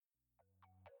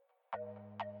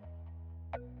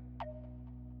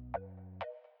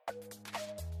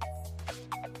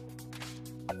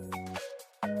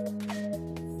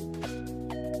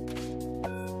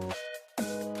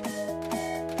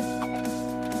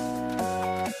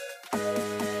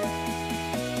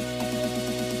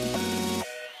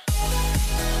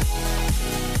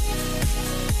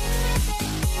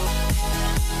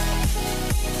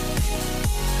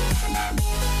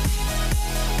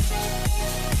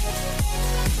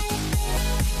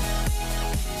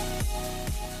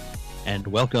and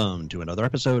welcome to another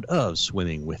episode of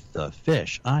Swimming with the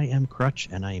Fish. I am Crutch,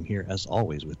 and I am here as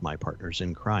always with my partners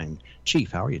in crime.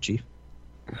 Chief, how are you, Chief?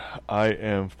 I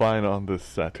am fine on this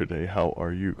Saturday. How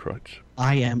are you, Crutch?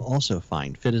 I am also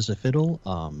fine. Fit as a fiddle.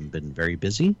 Been very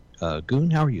busy. Goon,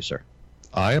 how are you, sir?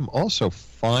 I am also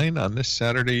fine on this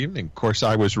Saturday evening. Of course,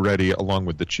 I was ready along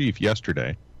with the Chief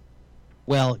yesterday.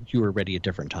 Well, you were ready at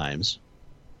different times.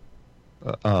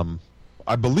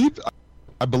 I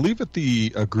believe at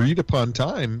the agreed upon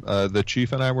time, the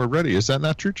Chief and I were ready. Is that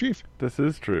not true, Chief? This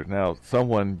is true. Now,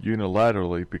 someone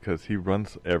unilaterally, because he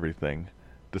runs everything,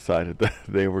 decided that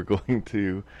they were going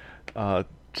to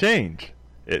change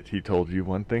it. He told you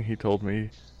one thing, he told me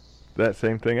that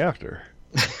same thing after.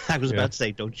 I was about to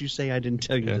say, don't you say I didn't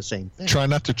tell you the same thing. Try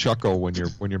not to chuckle when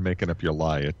you're making up your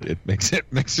lie. It makes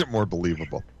it more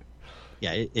believable.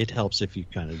 Yeah, it helps if you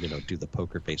kind of do the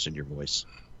poker face in your voice.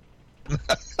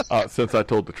 Since I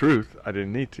told the truth, I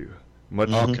didn't need to. Much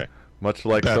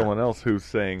like Better. someone else who's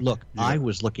saying, "Look, I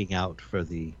was looking out for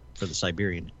the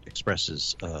Siberian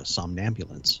Express's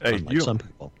somnambulance." Hey, unlike some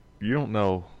people. You don't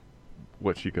know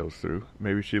what she goes through.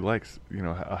 Maybe she likes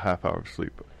a half hour of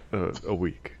sleep a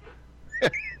week.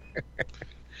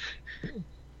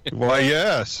 Why,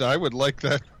 yes, I would like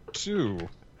that too.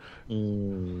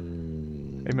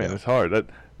 Hey man, it's hard.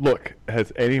 Look,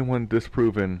 has anyone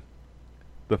disproven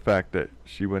the fact that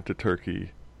she went to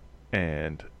Turkey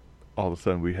and all of a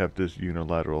sudden we have this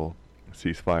unilateral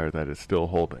ceasefire that is still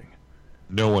holding?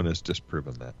 No one has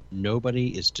disproven that.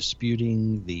 Nobody is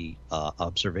disputing the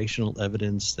observational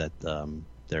evidence that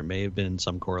there may have been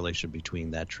some correlation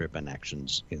between that trip and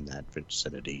actions in that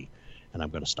vicinity, and I'm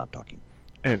going to stop talking.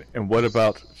 And what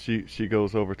about she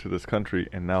goes over to this country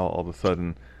and now all of a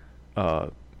sudden,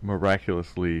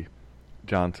 miraculously,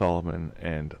 John Solomon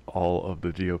and all of the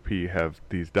GOP have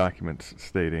these documents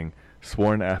stating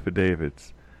sworn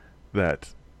affidavits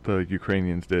that the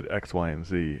Ukrainians did X, Y, and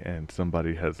Z, and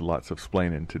somebody has lots of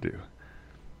splaining to do.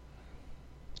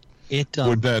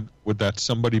 Would that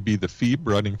somebody be the Phoebe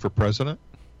running for president?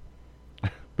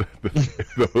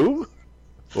 The who?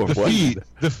 Or the what? Phoebe.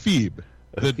 The Phoebe.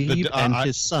 The Phoebe and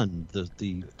his son,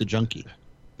 the junkie.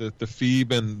 The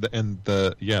Phoebe and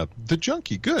the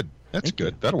junkie. Good. That's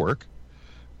good. That'll work.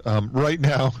 Right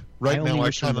now, I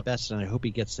wish him the best, and I hope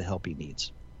he gets the help he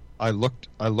needs. I looked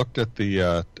at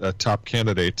the top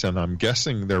candidates, and I'm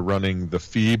guessing they're running the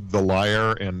Phoebe, the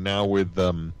liar, and now with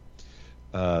the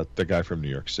guy from New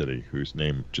York City whose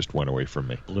name just went away from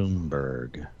me.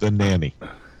 Bloomberg. The nanny.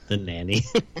 The nanny.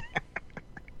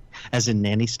 As in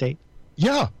nanny state?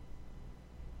 Yeah.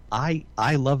 I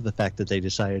love the fact that they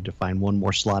decided to find one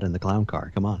more slot in the clown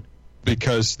car. Come on.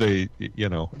 Because they,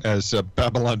 as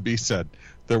Babylon B said,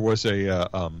 there was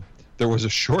a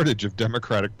shortage of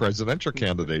Democratic presidential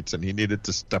candidates, and he needed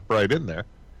to step right in there.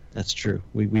 That's true.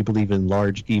 We believe in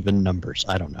large, even numbers.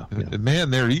 I don't know. Man,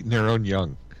 they're eating their own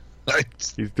young.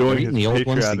 He's doing his the old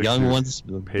ones, the young duty. ones,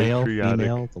 the male,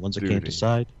 female, the ones that can't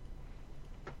decide.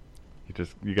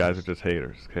 You guys are just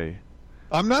haters, okay?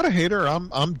 I'm not a hater.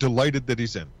 I'm delighted that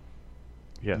he's in.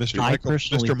 Yes,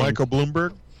 Mr. Michael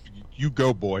Bloomberg, you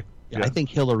go, boy. Yeah, yes. I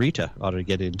think Hilarita ought to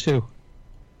get in too.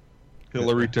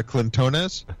 Hilarita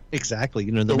Clintones? Exactly.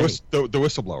 The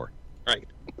whistleblower. Right.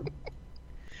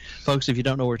 Folks, if you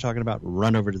don't know what we're talking about,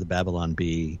 run over to the Babylon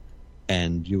Bee,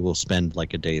 and you will spend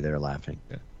like a day there laughing.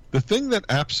 Yeah. The thing that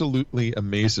absolutely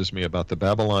amazes me about the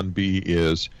Babylon Bee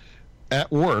is, at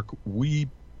work,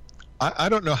 I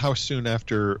don't know how soon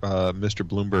after Mr.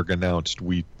 Bloomberg announced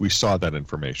we saw that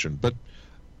information, but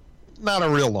not a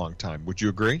real long time. Would you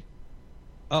agree?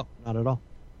 Oh, not at all.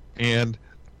 And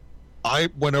I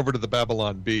went over to the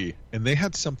Babylon Bee, and they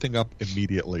had something up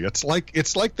immediately. It's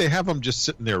like they have them just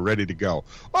sitting there ready to go.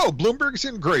 Oh, Bloomberg's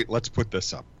in, great. Let's put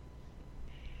this up.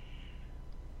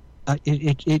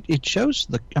 It shows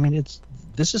the. I mean,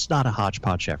 this is not a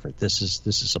hodgepodge effort. This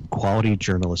is some quality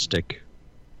journalistic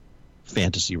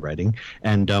fantasy writing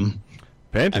and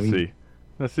fantasy. I mean,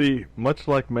 now, see, much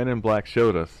like Men in Black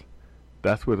showed us,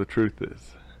 that's where the truth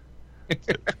is.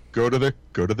 Go to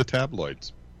the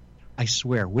tabloids. I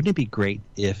swear, wouldn't it be great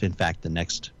if, in fact, the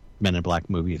next Men in Black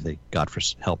movie, if they, God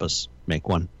help us make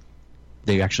one,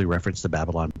 they actually reference the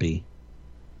Babylon Bee?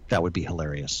 That would be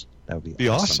hilarious. That would be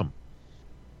awesome.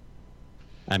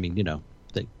 I mean,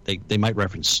 they might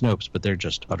reference Snopes, but they're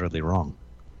just utterly wrong.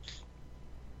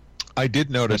 I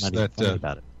did notice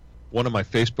that one of my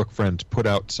Facebook friends put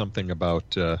out something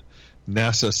about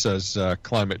NASA says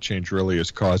climate change really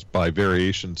is caused by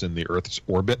variations in the Earth's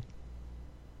orbit.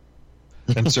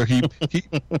 And so he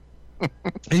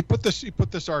put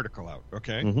this article out,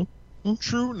 okay? Mm-hmm.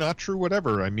 True, not true,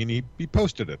 whatever. I mean, he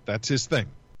posted it. That's his thing,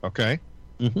 okay?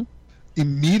 Mm-hmm.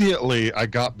 immediately I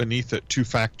got beneath it 2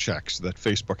 fact checks that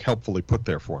Facebook helpfully put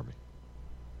there for me.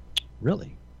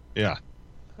 Really? Yeah.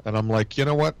 And I'm like, you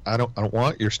know what? I don't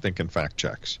want your stinking fact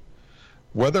checks.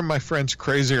 Whether my friend's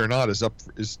crazy or not is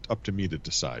up to me to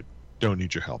decide. Don't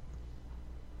need your help.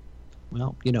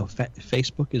 Well,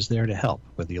 Facebook is there to help,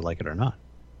 whether you like it or not.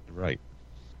 Right.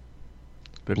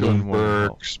 They're doing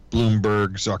more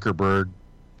Bloomberg, Zuckerberg,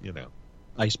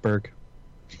 Iceberg.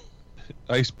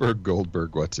 Iceberg,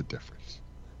 Goldberg, what's the difference?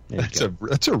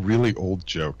 That's a really old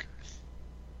joke.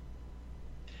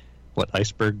 What,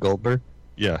 Iceberg, Goldberg?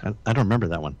 Yeah. I don't remember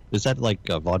that one. Is that like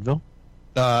vaudeville?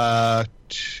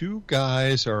 2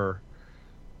 guys are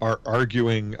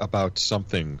arguing about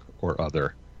something or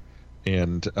other,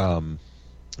 and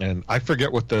I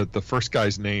forget what the first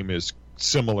guy's name is,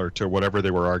 similar to whatever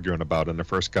they were arguing about, and the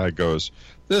first guy goes,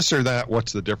 this or that,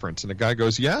 what's the difference? And the guy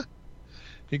goes, yeah.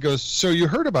 He goes, so you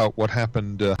heard about what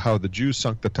happened, how the Jews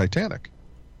sunk the Titanic?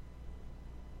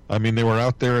 I mean, they were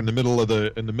out there in the middle of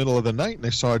the night, and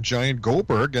they saw a giant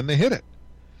Goldberg, and they hit it.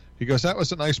 He goes, that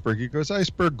was an iceberg. He goes,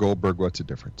 iceberg, Goldberg, what's the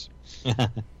difference?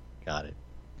 Got it.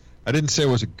 I didn't say it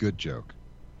was a good joke.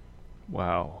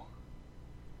 Wow.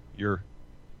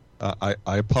 I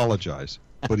apologize,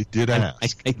 but he did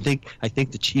ask. I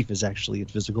think the chief is actually in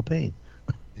physical pain.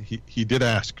 He did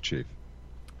ask, Chief.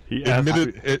 He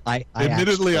admitted it.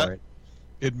 Admittedly,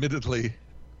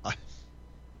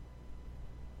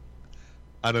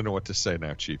 I don't know what to say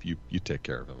now, Chief. You take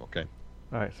care of him, okay?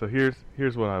 All right. So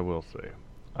here's what I will say.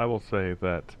 I will say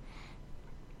that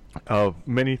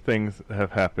many things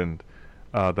have happened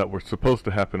that were supposed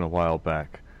to happen a while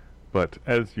back, but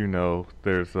as you know,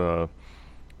 there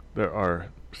are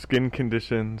skin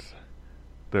conditions,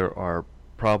 there are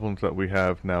problems that we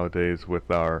have nowadays with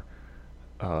our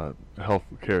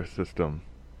healthcare system,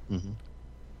 mm-hmm.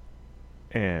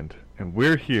 and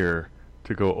we're here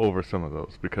to go over some of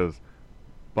those because,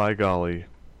 by golly,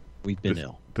 we've been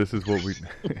ill. This is what we.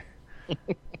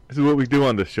 This is what we do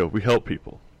on this show. We help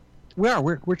people. We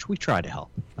try to help.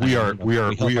 We help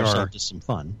ourselves to some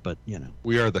fun, but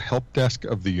we are the help desk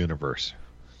of the universe.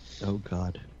 Oh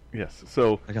God. Yes.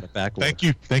 So I got a back. Thank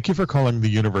you for calling the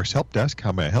Universe Help Desk.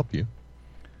 How may I help you?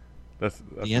 That's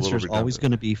the answer is always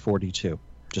going to be 42.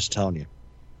 Just telling you.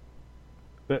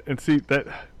 That's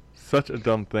such a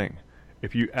dumb thing.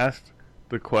 If you asked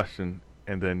the question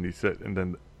and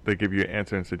then they give you an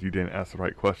answer and said you didn't ask the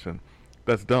right question,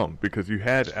 that's dumb because you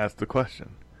had asked the question.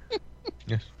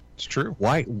 Yes, it's true.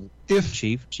 Why?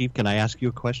 Chief, can I ask you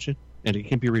a question? And it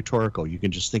can be rhetorical. You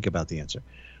can just think about the answer.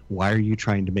 Why are you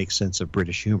trying to make sense of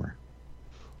British humor?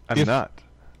 I'm not.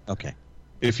 Okay.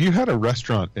 If you had a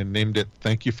restaurant and named it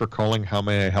 "Thank you for calling, how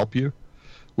may I help you?"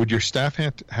 would your staff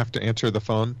have to answer the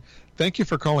phone? Thank you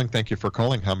for calling,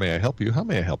 how may I help you? How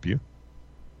may I help you?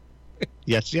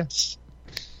 Yes.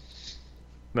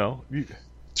 No.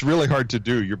 It's really hard to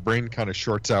do. Your brain kind of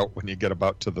shorts out when you get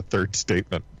about to the third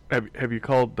statement. Have you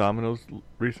called Domino's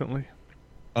recently?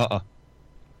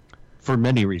 For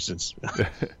many reasons.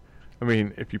 I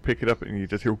mean, if you pick it up and you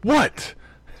just hear, what?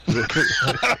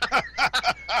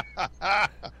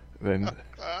 Then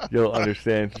you'll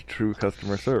understand true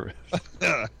customer service.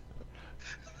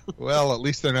 Well, at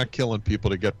least they're not killing people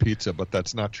to get pizza, but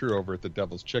that's not true over at the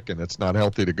Devil's Chicken. It's not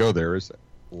healthy to go there, is it?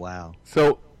 Wow.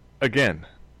 So, again,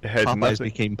 it had Popeyes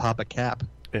became Papa Cap.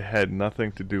 It had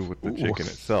nothing to do with the chicken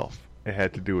itself. It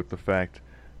had to do with the fact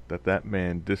that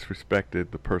man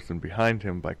disrespected the person behind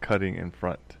him by cutting in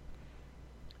front.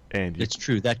 And it's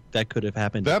true that could have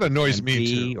happened. That annoys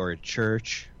me too. Or at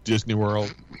church, Disney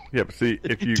World. Yeah, but see,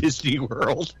 if you Disney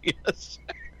World, yes.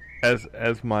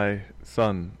 As my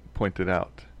son pointed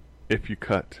out, if you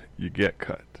cut, you get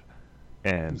cut.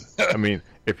 And I mean,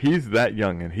 if he's that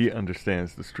young and he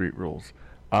understands the street rules,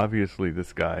 obviously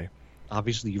this guy.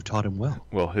 Obviously, you've taught him well.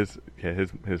 Well, his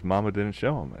mama didn't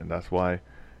show him, and that's why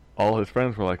all his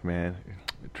friends were like, "Man,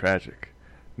 tragic."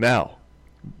 Now,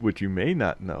 what you may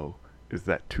not know is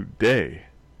that today,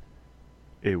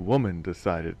 a woman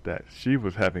decided that she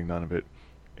was having none of it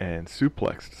and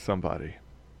suplexed somebody.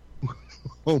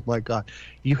 Oh my God!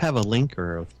 You have a link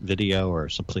or a video or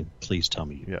something? Please tell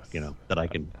me. Yes. That I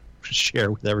can share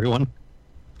with everyone.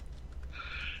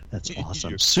 That's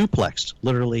awesome. Suplexed,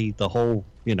 literally the whole.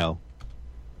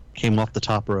 Came off the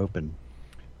top rope and.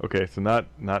 Okay, so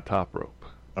not top rope.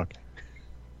 Okay.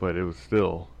 But it was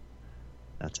still.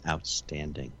 That's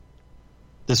outstanding.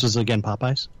 This was again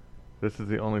Popeyes? This is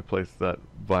the only place that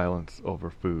violence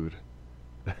over food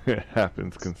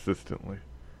happens consistently.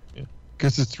 Yeah.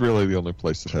 Because it's really the only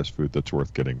place that has food that's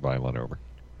worth getting violent over.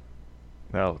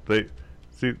 Now, they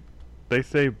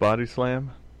say body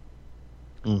slam,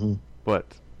 mm-hmm. but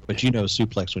But you know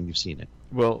suplex when you've seen it.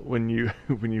 Well, when you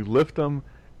lift them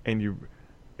and you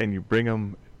bring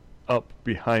them up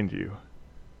behind you.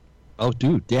 Oh,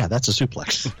 dude, yeah, that's a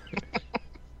suplex.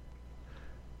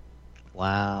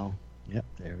 Wow. Yep,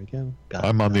 there we go.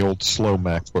 I'm on the old slow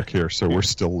MacBook here, so we're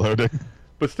still loading.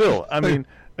 But still, I mean,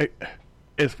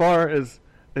 as far as,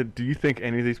 do you think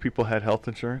any of these people had health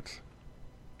insurance?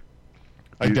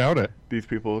 I doubt it. These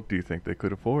people, do you think they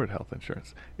could afford health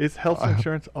insurance? Is health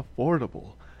insurance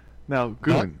affordable? Now,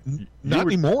 Goon, not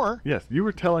anymore. Yes, you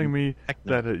were telling me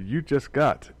that you just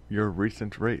got your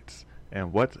recent rates,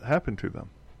 and what happened to them?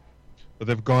 But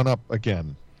they've gone up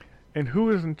again. And who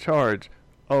is in charge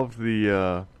of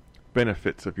the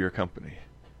benefits of your company?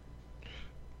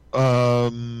 I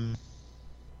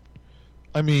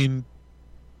mean,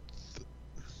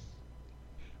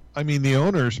 the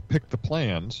owners pick the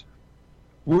plans.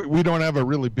 We don't have a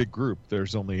really big group.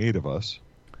 There's only 8 of us.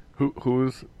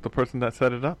 Who's the person that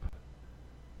set it up?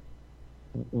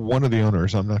 One of the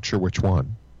owners. I'm not sure which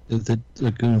one. The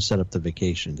Goon set up the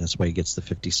vacation. That's why he gets the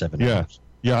 57 hours.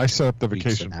 Yeah, I set up the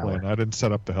vacation plan. I didn't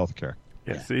set up the healthcare.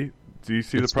 Yeah, see? Do you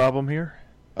see the problem here?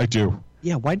 I do.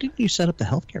 Yeah, why didn't you set up the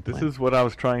healthcare plan? This is what I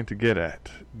was trying to get at,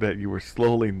 that you were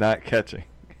slowly not catching.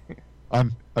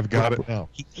 I've got it now.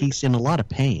 He's in a lot of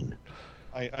pain.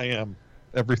 I am.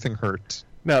 Everything hurts.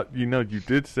 Now, you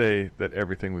did say that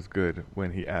everything was good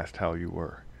when he asked how you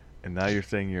were, and now you're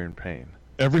saying you're in pain.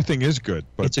 Everything is good,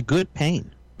 but it's a good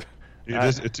pain.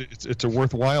 It's a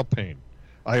worthwhile pain.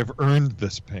 I have earned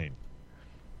this pain.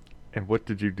 And what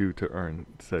did you do to earn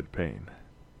said pain?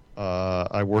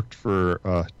 I worked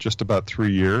for just about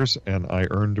 3 years, and I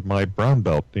earned my brown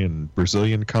belt in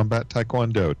Brazilian Combat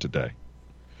Taekwondo today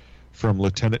from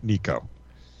Lieutenant Nico.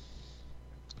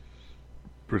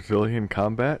 Brazilian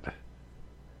Combat?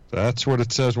 That's what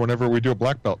it says whenever we do a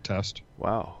black belt test.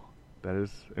 Wow, that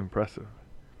is impressive.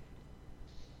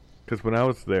 Because when I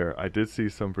was there, I did see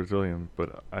some Brazilian,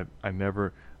 but I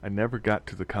never got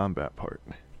to the combat part.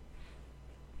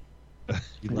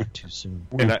 You left too soon.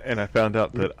 And I found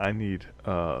out that I need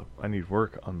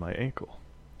work on my ankle,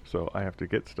 so I have to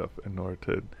get stuff in order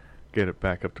to get it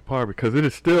back up to par, because it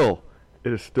is still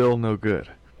no good.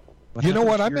 You know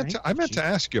what? I meant to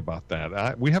ask you about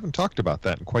that. We haven't talked about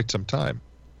that in quite some time.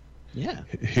 Yeah,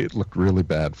 it looked really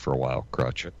bad for a while,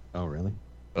 Crutch. Oh, really?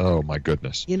 Oh my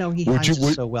goodness! He hides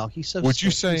it so well. He's so. Would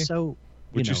you say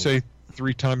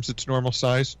 3 times its normal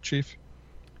size, Chief?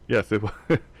 Yes, it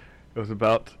was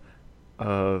about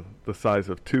the size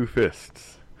of 2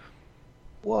 fists.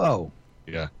 Whoa!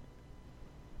 Yeah.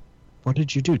 What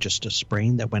did you do? Just a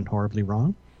sprain that went horribly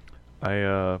wrong?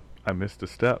 I missed a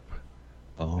step.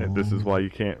 Oh. And this is why you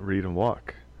can't read and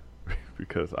walk,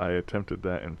 because I attempted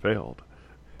that and failed.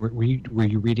 Were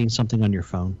you reading something on your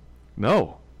phone?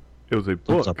 No, it was a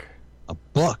book. A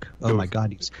book? Oh my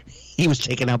God, he was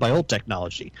taken out by old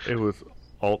technology. It was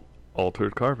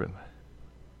altered carbon.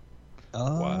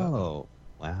 Oh,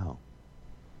 wow.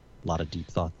 A lot of deep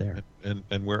thought there.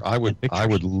 And where I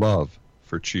would love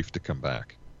for Chief to come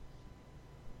back.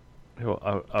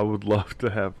 I would love to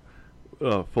have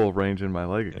full range in my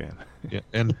leg again. Yeah,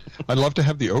 and I'd love to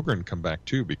have the Ogren come back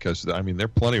too, because they're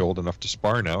plenty old enough to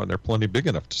spar now, and they're plenty big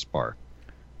enough to spar.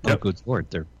 Oh, good Lord,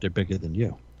 they're bigger than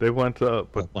you. They want,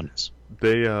 but one is.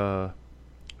 They,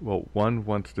 one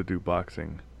wants to do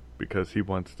boxing because he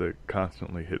wants to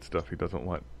constantly hit stuff. He doesn't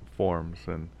want forms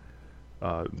and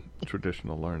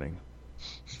traditional learning.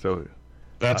 So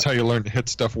that's how you learn to hit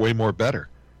stuff way more better.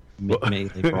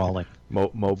 Mainly brawling.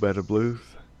 Mo better blues.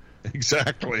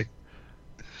 Exactly.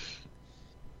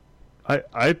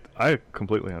 I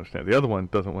completely understand. The other one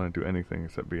doesn't want to do anything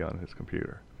except be on his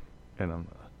computer, and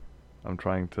I'm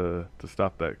trying to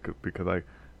stop that because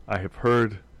I have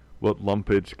heard what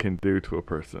lumpage can do to a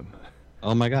person.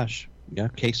 Oh my gosh! Yeah,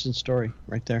 case and story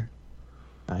right there.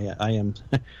 I am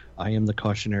the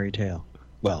cautionary tale.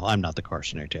 Well, I'm not the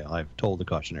cautionary tale. I've told the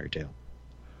cautionary tale.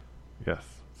 Yes.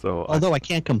 So although I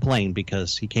can't complain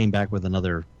because he came back with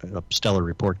another stellar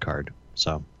report card,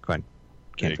 so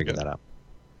can't figure that out.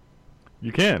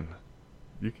 You can,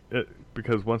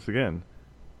 because once again,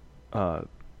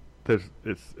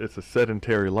 it's a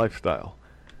sedentary lifestyle.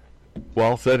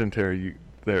 While sedentary,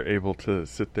 they're able to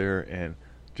sit there and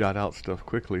jot out stuff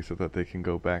quickly so that they can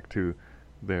go back to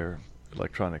their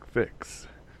electronic fix.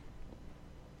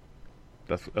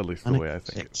 That's at least the way I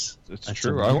think it. It's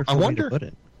true.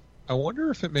 I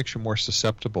wonder if it makes you more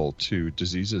susceptible to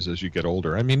diseases as you get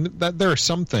older. I mean, there are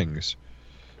some things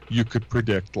you could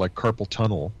predict, like carpal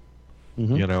tunnel,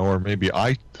 or maybe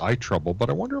eye trouble. But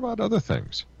I wonder about other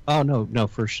things. Oh no,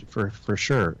 for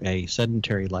sure, a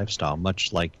sedentary lifestyle,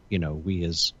 much like we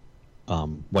as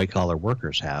white-collar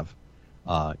workers have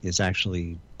is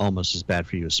actually almost as bad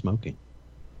for you as smoking.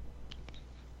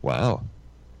 Wow.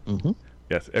 Mm-hmm.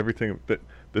 Yes, everything.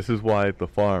 This is why the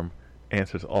farm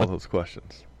answers all those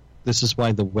questions. This is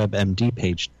why the WebMD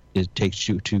page takes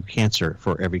you to cancer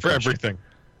for every question. Everything.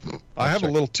 I have a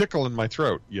little tickle in my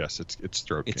throat. Yes, it's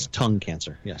throat cancer. It's tongue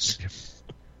cancer, yes.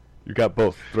 You got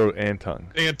both throat and tongue.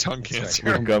 And tongue cancer.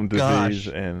 With gum disease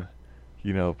and,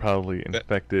 probably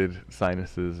infected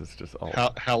sinuses. It's just all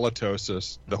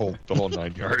halitosis, the whole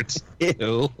 9 yards.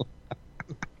 Ew.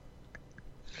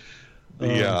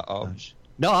 Gosh.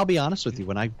 No, I'll be honest with you.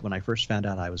 When I first found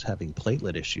out I was having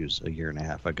platelet issues a year and a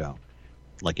half ago,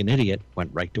 like an idiot, went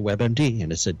right to WebMD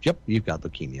and it said, "Yep, you've got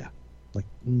leukemia." Like,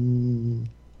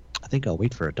 I think I'll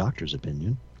wait for a doctor's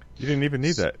opinion. You didn't even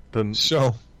need that. The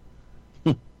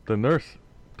nurse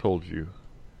told you.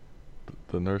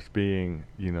 The nurse being,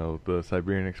 the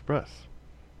Siberian Express.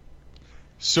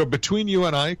 So between you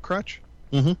and I, Crutch,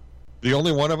 mm-hmm. the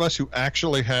only one of us who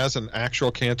actually has an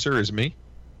actual cancer is me?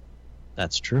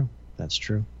 That's true.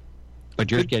 But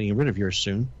you're getting rid of yours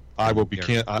soon. I will be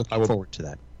looking forward to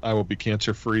that. I will be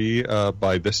cancer-free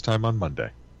by this time on Monday.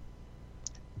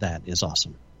 That is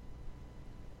awesome.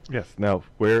 Yes. Now,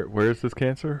 where is this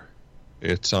cancer?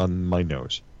 It's on my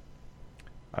nose.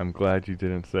 I'm glad you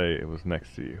didn't say it was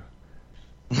next to you.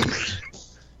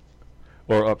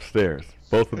 Or upstairs.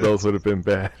 Both of those would have been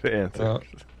bad answers.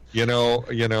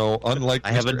 Unlike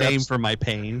I have a name for my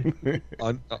pain.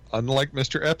 Unlike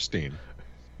Mr. Epstein,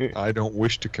 I don't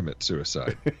wish to commit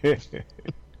suicide. Yes.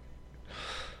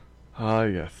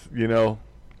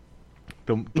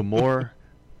 The more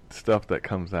stuff that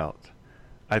comes out,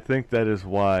 I think that is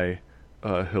why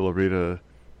Hilarita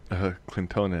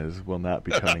Clintonez will not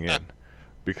be coming in,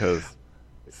 because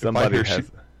somebody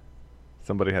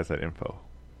has that info.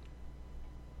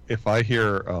 If I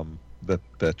hear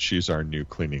that she's our new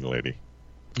cleaning lady,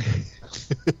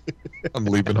 I'm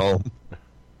leaving home.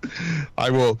 I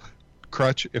will,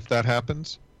 Crutch, if that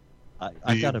happens.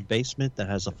 I've got a basement that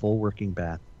has a full working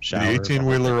bath. Shower. The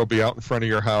 18-wheeler will be out in front of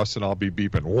your house, and I'll be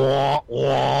beeping. Wah,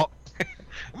 wah.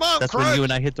 Come on, That's Crutch. when you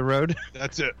and I hit the road?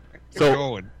 That's it. So,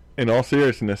 going. In all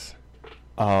seriousness,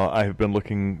 I have been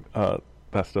looking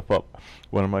that stuff up.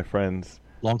 One of my friends...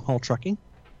 Long-haul trucking?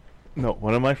 No,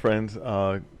 one of my friends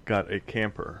got a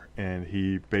camper, and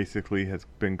he basically has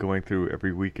been going through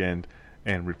every weekend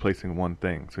and replacing one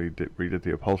thing. So he redid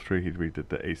the upholstery, he redid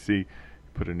the AC,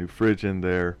 put a new fridge in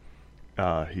there,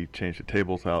 he changed the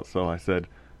tables out. So I said,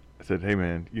 hey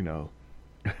man,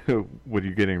 what are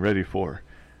you getting ready for?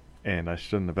 And I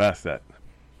shouldn't have asked that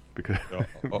because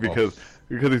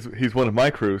because he's one of my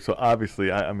crew. So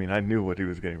obviously, I knew what he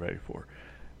was getting ready for,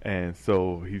 and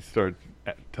so he started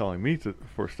telling me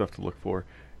for stuff to look for,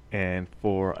 and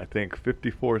for I think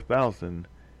 $54,000,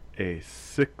 a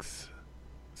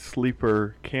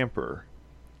 6-sleeper camper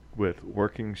with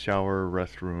working shower,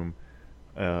 restroom,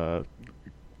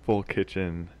 full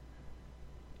kitchen,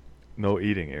 no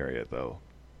eating area though.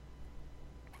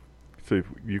 So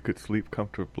you could sleep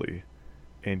comfortably,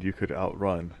 and you could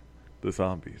outrun the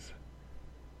zombies.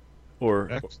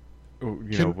 Or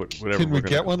whatever. Can we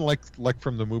get one like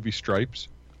from the movie Stripes,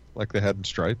 like they had in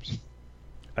Stripes?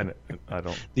 I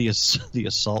don't. The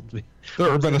assault. The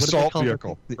urban assault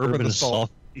vehicle. The urban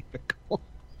assault vehicle.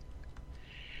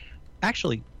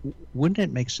 Actually, wouldn't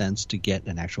it make sense to get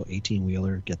an actual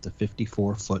 18-wheeler, get the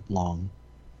 54-foot long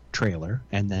trailer,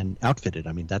 and then outfit it?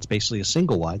 I mean, that's basically a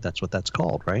single wide. That's what that's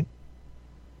called, right?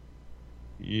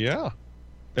 Yeah.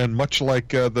 And much like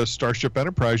the Starship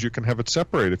Enterprise, you can have it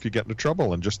separate if you get into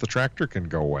trouble, and just the tractor can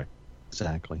go away.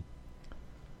 Exactly.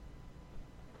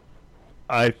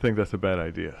 I think that's a bad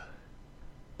idea.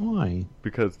 Why?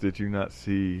 Because did you not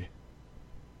see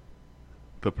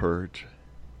The Purge?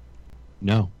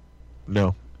 No.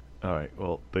 No. All right.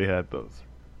 Well, they had those.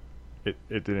 It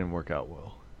didn't work out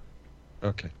well.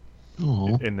 Okay.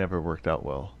 It never worked out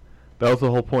well. That was the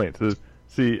whole point.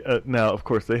 See, now, of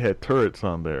course, they had turrets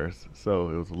on theirs, so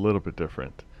it was a little bit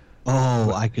different.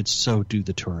 Oh, I could so do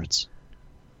the turrets.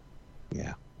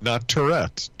 Yeah. Not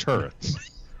Tourette's, turrets.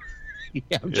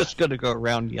 Yeah, I'm just going to go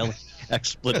around yelling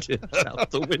expletives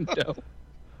out the window.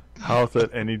 How is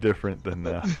that any different than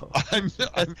now?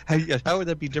 How would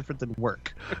that be different than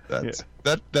work?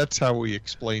 That's how we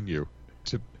explain you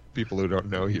to people who don't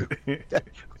know you.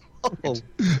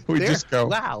 We just go,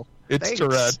 wow, it's thanks.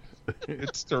 Tourette.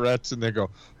 It's Tourette's, and they go,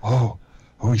 oh,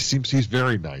 he's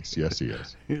very nice. Yes, he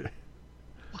is.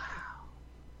 Wow,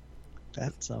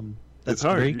 that's it's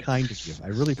very hard. kind of you. I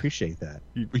really appreciate that.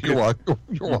 You're welcome.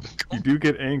 You do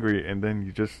get angry, and then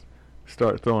you just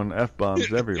start throwing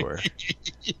F-bombs everywhere.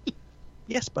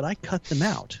 Yes, but I cut them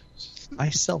out. I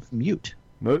self-mute.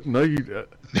 No, you.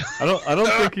 I don't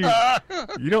think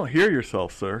you don't hear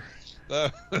yourself, sir.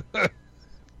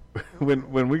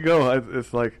 When we go,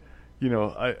 it's like,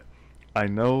 I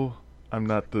know I'm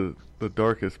not the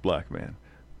darkest black man,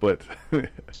 but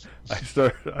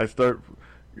I start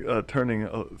turning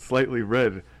slightly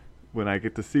red when I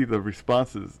get to see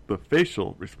the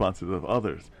facial responses of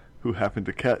others who happen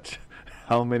to catch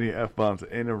how many F-bombs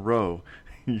in a row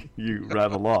you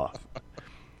rattle off.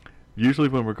 Usually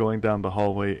when we're going down the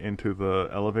hallway into the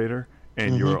elevator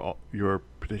and you're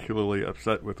particularly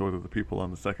upset with either the people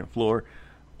on the second floor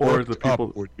or the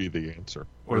people would be the answer,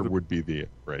 or would be the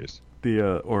phrase.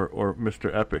 Or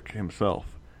Mr. Epic himself.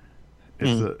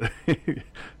 It's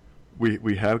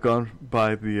we have gone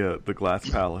by the Glass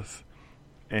Palace,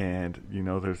 and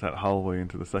there's that hallway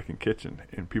into the second kitchen,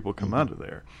 and people come out of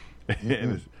there,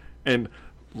 and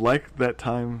like that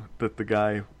time that the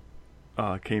guy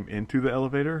came into the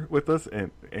elevator with us,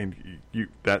 and you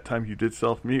that time you did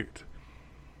self-mute,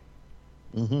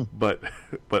 but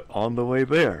on the way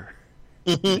there.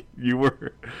 you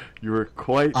were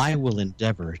quite. I will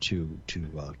endeavor to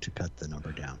cut the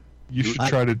number down. You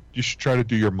should try to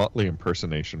do your Muttley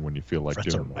impersonation when you feel like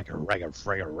doing that.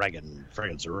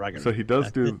 So he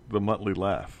does do the Muttley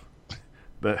laugh.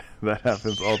 That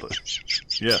happens all the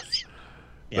yes.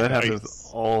 Yeah, that happens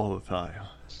all the time.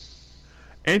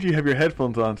 And you have your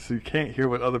headphones on, so you can't hear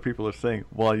what other people are saying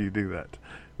while you do that,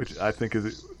 which I think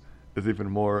is even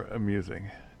more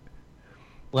amusing.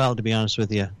 Well, to be honest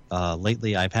with you,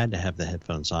 lately I've had to have the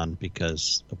headphones on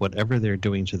because whatever they're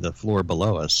doing to the floor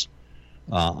below us,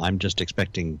 I'm just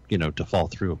expecting, to fall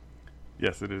through.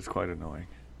 Yes, it is quite annoying.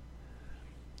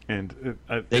 And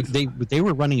they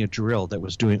were running a drill that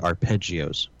was doing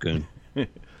arpeggios. Good.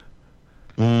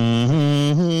 I'm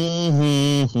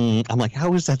like,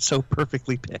 how is that so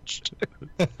perfectly pitched?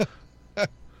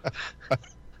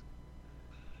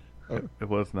 It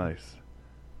was nice.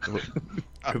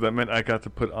 Because that meant I got to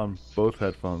put on both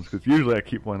headphones. Because usually I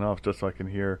keep one off just so I can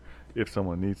hear if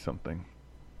someone needs something.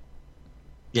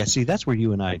 Yeah, see, that's where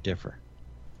you and I differ.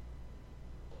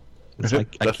 It's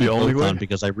like that's I keep the only both way? on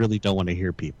because I really don't want to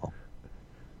hear people.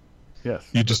 Yes.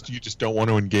 You just don't want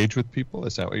to engage with people?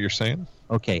 Is that what you're saying?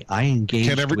 Okay, I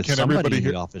engaged with somebody in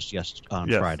the office on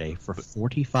Friday for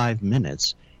 45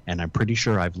 minutes, and I'm pretty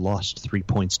sure I've lost 3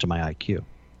 points to my IQ.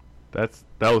 That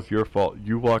was your fault.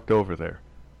 You walked over there.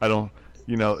 I don't,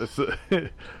 it's...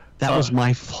 that was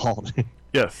my fault.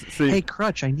 Yes, see... Hey,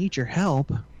 Crutch, I need your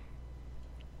help.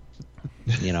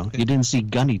 You didn't see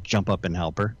Gunny jump up and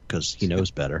help her, because he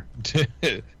knows better.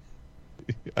 I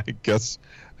guess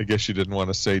you didn't want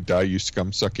to say, die, you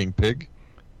scum-sucking pig?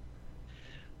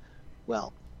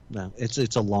 Well, no,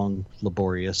 it's a long,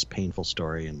 laborious, painful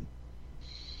story, and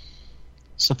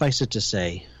suffice it to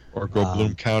say... Or go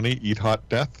Bloom County, eat hot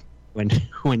death?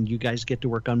 When you guys get to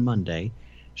work on Monday,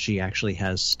 she actually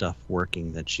has stuff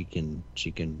working that she can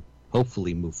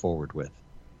hopefully move forward with.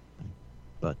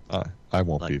 But I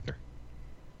won't be there.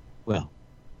 Well,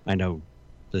 I know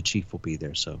the chief will be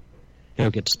there, so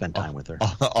he'll get to spend time with her.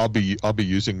 I'll be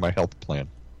using my health plan.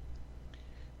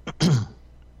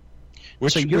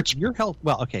 Your health.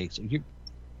 Well, okay. So you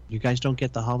guys don't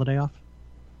get the holiday off.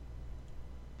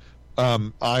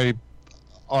 Our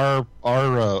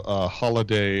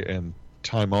holiday and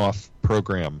time off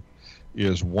program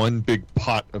is one big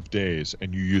pot of days,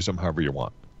 and you use them however you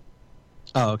want.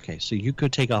 Oh, okay. So you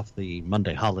could take off the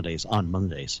Monday holidays on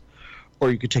Mondays, or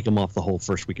you could take them off the whole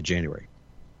first week of January.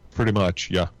 Pretty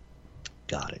much, yeah.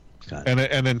 Got it.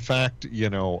 And in fact,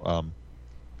 I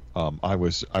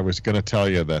was going to tell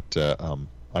you that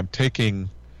I'm taking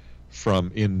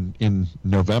from in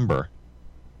November.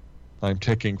 I'm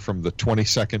taking from the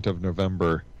 22nd of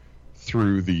November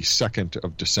through the 2nd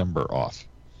of December off.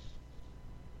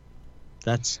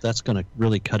 That's going to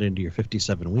really cut into your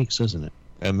 57 weeks, isn't it?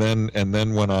 And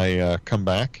then when I come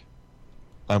back,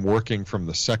 I'm working from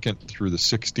the 2nd through the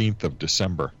 16th of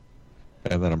December,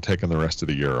 and then I'm taking the rest of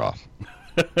the year off.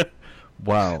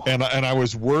 Wow. And I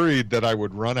was worried that I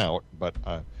would run out, but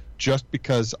just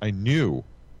because I knew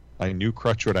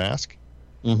Crutch would ask,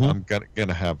 I'm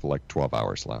gonna have like 12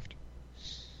 hours left.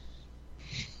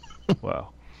 Wow.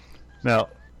 Now,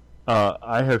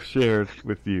 I have shared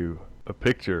with you a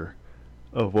picture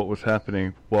of what was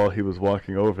happening while he was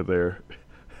walking over there,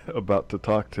 about to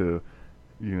talk to,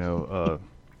 the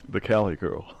Cali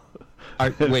girl.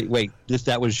 Wait.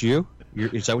 That was you?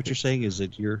 Is that what you're saying? Is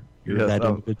it you're yes, that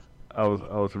individual? I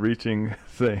was reaching,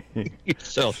 saying, "You're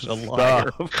such a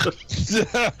liar." Because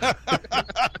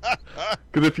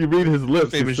if you read his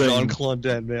lips, famous he's saying, Jean-Claude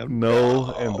Van Damme.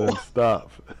 no, and then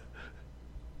stop.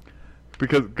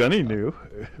 because Gunny knew,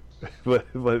 but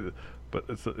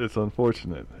it's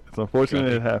unfortunate. It's unfortunate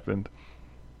Gunny. it happened.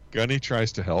 Gunny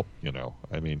tries to help, you know.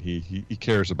 I mean, he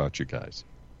cares about you guys.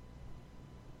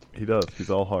 He does. He's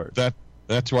all heart.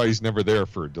 That's why he's never there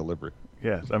for a delivery.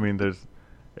 Yes, I mean,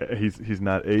 he's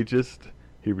not ageist.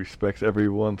 He respects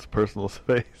everyone's personal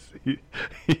space.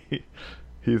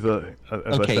 He's as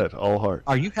I said, all heart.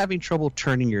 Are you having trouble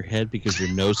turning your head because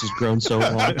your nose has grown so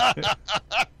long?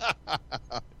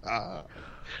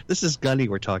 This is Gunny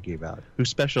we're talking about, who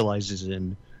specializes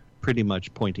in pretty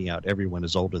much pointing out everyone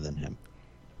is older than him.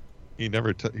 He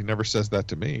never says that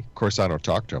to me. Of course, I don't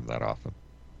talk to him that often.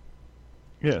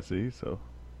 Yeah, see, so.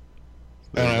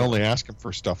 And I only ask him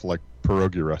for stuff like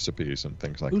pierogi recipes and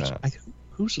things like that. I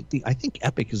think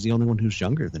Epic is the only one who's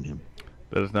younger than him.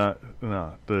 That is not.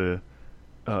 No, the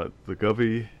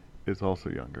Govey is also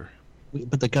younger.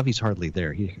 But the Govey's hardly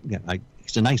there. He's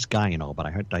a nice guy and all,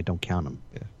 but I don't count him.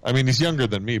 Yeah. I mean, he's younger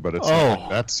than me, but it's not like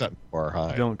that's setting the bar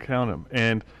high. Don't count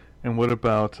him. And what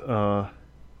about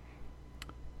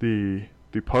the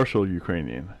partial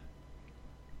Ukrainian?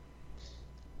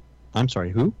 I'm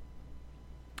sorry, who?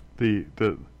 The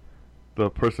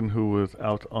person who was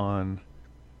out on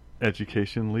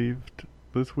education leave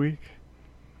this week.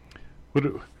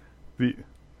 Mr.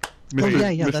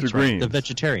 That's Greens. right. The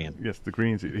vegetarian. Yes, the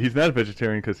Greens. He's not a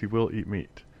vegetarian because he will eat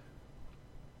meat.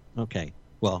 Okay.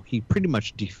 Well, he pretty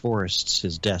much deforests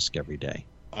his desk every day.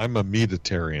 I'm a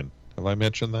meatitarian. Have I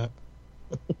mentioned that?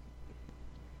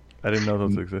 I didn't know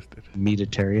those existed.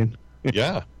 Meatitarian?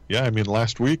 Yeah. I mean,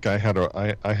 last week I had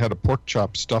a pork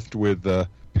chop stuffed with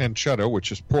pancetta,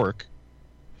 which is pork,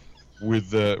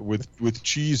 with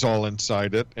cheese all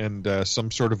inside it, and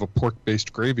some sort of a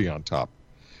pork-based gravy on top.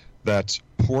 That's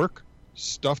pork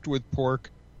stuffed with pork,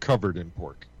 covered in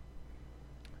pork.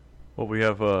 Well, we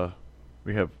have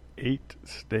 8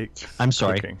 steaks. I'm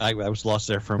sorry, cooking. I was lost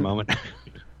there for a moment.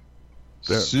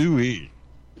 Suey.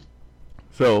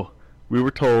 So we were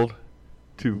told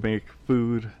to make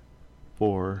food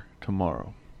for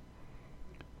tomorrow.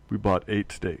 We bought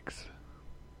 8 steaks.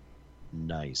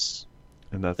 Nice.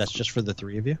 And that's just for the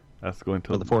 3 of you? That's going to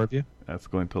for the 4 of you? That's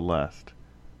going to last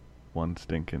one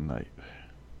stinking night.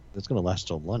 It's going to last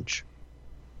till lunch.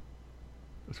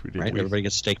 That's ridiculous. Right? Everybody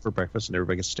gets steak for breakfast and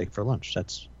everybody gets steak for lunch.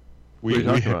 That's what are you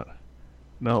talking about?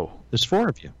 No. There's 4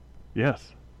 of you.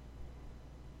 Yes.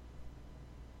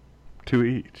 2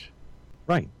 each.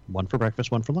 Right. 1 for breakfast,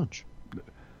 1 for lunch.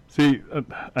 See,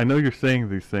 I know you're saying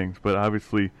these things, but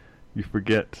obviously you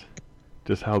forget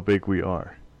just how big we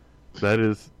are.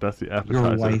 That's the appetizer.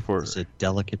 Your wife for is a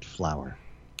delicate flower.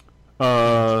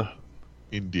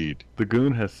 Indeed. The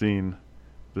goon has seen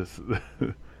this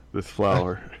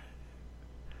flower.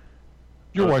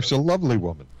 Your wife's a lovely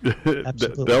woman.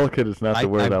 Absolutely. Delicate is not the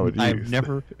word I would use.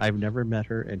 I've never met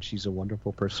her, and she's a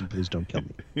wonderful person. Please don't kill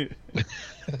me.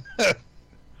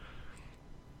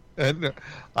 And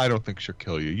I don't think she'll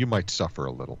kill you. You might suffer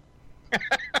a little.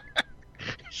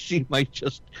 She might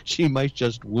just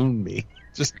wound me.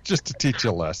 Just to teach you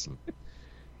a lesson.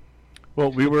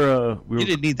 Well, we were You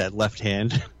didn't need that left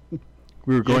hand.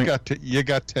 We were going. You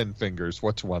got 10 fingers.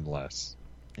 What's one less?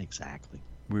 Exactly.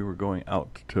 We were going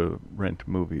out to rent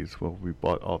movies. Well, we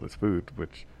bought all this food,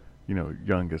 which,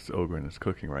 youngest Ogren is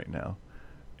cooking right now.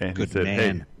 And Good he said,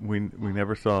 man. "Hey, we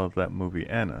never saw that movie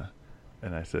Anna,"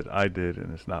 and I said, "I did,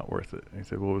 and it's not worth it." And he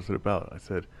said, "What was it about?" I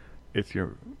said,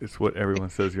 "It's what everyone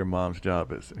says your mom's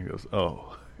job is." And he goes,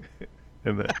 "Oh,"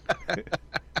 and that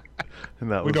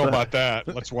we know about that.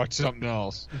 Let's watch something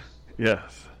else.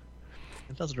 Yes.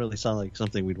 It doesn't really sound like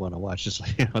something we'd want to watch. Just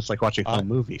it's like watching home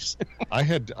movies. I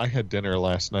had dinner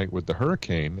last night with the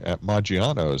Hurricane at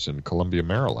Maggiano's in Columbia,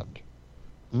 Maryland.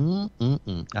 I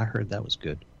heard that was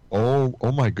good.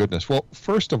 Oh my goodness. Well,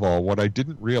 first of all, what I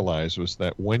didn't realize was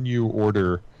that when you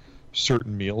order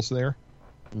certain meals there,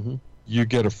 you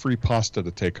get a free pasta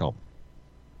to take home.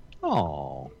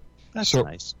 Oh, that's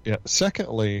nice. Yeah.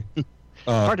 Secondly,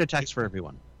 heart attacks for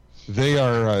everyone. They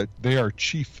are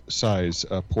chief size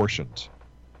portions,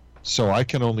 so I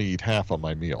can only eat half of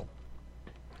my meal.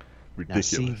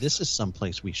 Ridiculous. Now, see, this is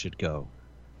someplace we should go,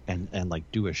 and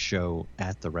like do a show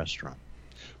at the restaurant.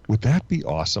 Would that be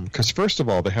awesome? Because first of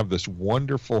all, they have this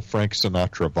wonderful Frank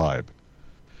Sinatra vibe.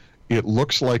 It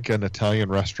looks like an Italian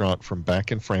restaurant from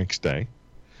back in Frank's day.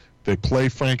 They play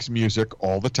Frank's music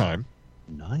all the time.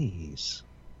 Nice.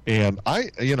 And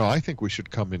I think we should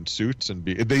come in suits and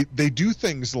be. They do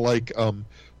things like,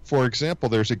 for example,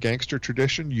 there's a gangster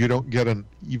tradition. You don't get an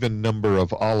even number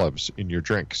of olives in your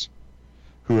drinks.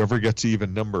 Whoever gets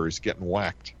even number is getting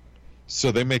whacked.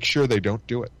 So they make sure they don't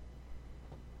do it.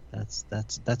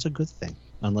 That's a good thing,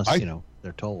 unless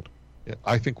they're told.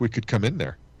 I think we could come in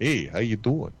there. Hey, how you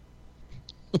doing?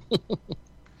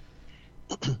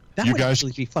 That would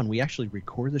actually be fun. We actually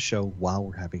record the show while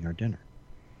we're having our dinner.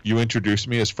 You introduce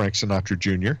me as Frank Sinatra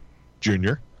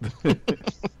Jr.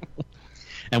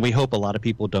 And we hope a lot of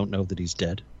people don't know that he's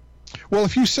dead. Well,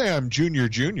 if you say I'm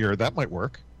Junior, that might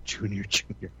work. Junior.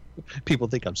 People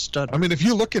think I'm stuttering. I mean, if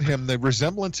you look at him, the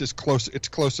resemblance is close. It's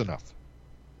close enough.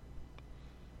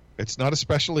 It's not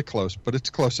especially close, but it's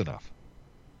close enough.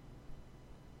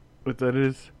 But that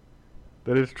is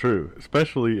true,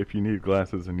 especially if you need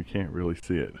glasses and you can't really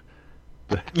see it.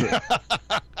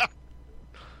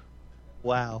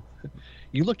 Wow.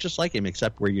 You look just like him,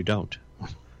 except where you don't.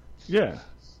 Yeah.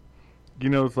 You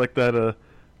know, it's like that,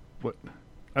 what?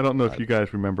 I don't know if you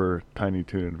guys remember Tiny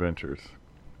Toon Adventures.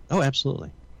 Oh,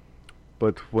 absolutely.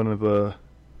 But one of the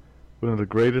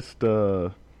greatest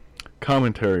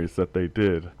commentaries that they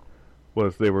did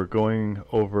was they were going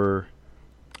over,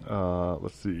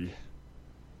 let's see,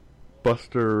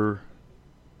 Buster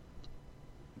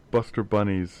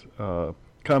Bunny's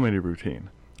comedy routine,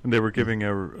 and they were giving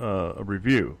a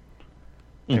review,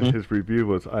 and his review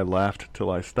was, "I laughed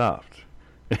till I stopped,"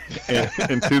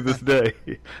 and to this day,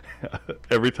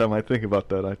 every time I think about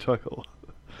that, I chuckle.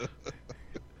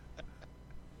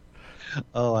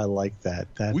 Oh, I like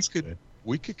that. Good.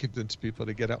 We could convince people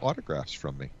to get autographs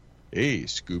from me. Hey,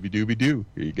 Scooby Dooby Doo,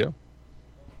 here you go.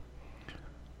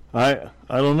 I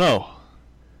don't know.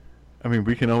 I mean,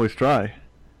 we can always try.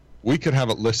 We could have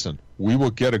it. Listen, we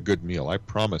will get a good meal. I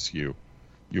promise you.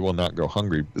 You will not go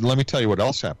hungry. Let me tell you what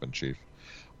else happened, Chief.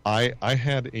 I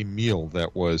had a meal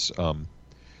that was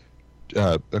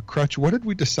a crutch. What did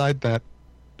we decide that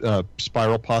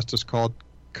spiral pasta is called?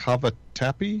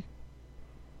 Cavatappi?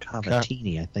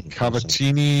 Cavatini, I think.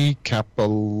 Cavatini,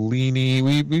 Capellini.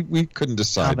 We couldn't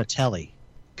decide.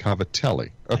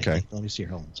 Cavatelli. Okay. Let me see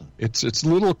your hold on. It's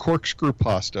little corkscrew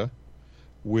pasta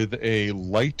with a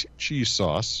light cheese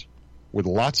sauce with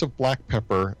lots of black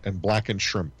pepper and blackened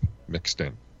shrimp mixed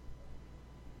in.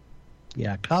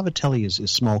 Yeah, cavatelli is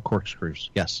small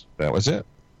corkscrews. Yes. That was it.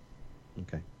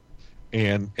 Okay.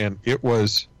 And it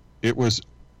was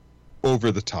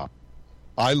over the top.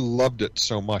 I loved it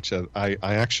so much that I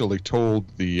actually told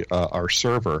our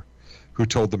server, who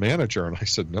told the manager, and I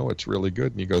said, "No, it's really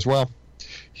good." And he goes, "Well,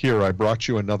 here, I brought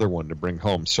you another one to bring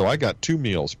home." So I got 2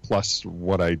 meals plus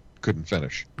what I couldn't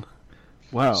finish.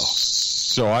 Wow.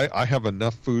 So I have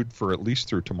enough food for at least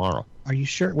through tomorrow. Are you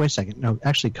sure? Wait a second. No,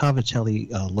 actually, cavatelli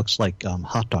looks like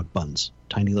hot dog buns,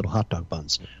 tiny little hot dog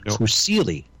buns. Nope.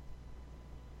 Fusilli,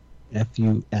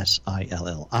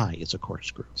 Fusilli, is a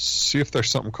corkscrew. See if there's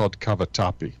something called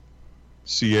cavatappi,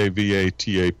 Cavatapi.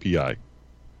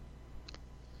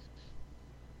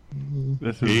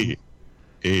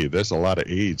 Hey, there's a lot of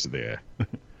A's there.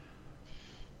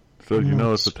 So you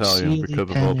know it's Italian because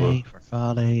of all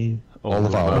the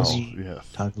vowels. Yes.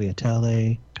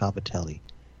 Tagliatelle, cavatelli.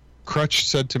 Crutch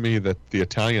said to me that the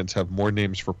Italians have more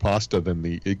names for pasta than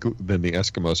the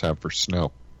Eskimos have for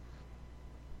snow.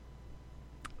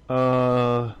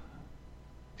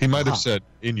 He might have said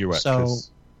Inuit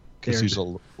because he's a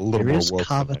little more woke. There is woke.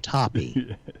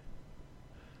 cavatappi.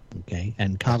 Okay,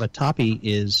 and cavatappi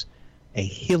is a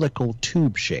helical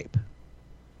tube shape.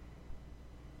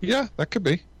 Yeah, that could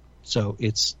be. So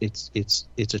it's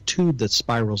a tube that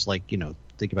spirals like,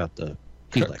 think about the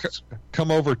helix.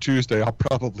 Come over Tuesday. I'll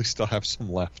probably still have some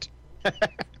left.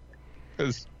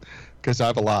 Because I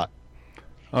have a lot.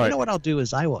 You know what I'll do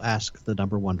is I will ask the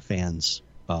number one fan's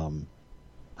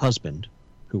husband,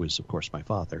 who is, of course, my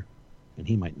father, and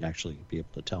he might actually be able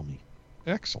to tell me.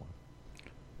 Excellent.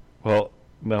 Well,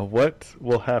 now what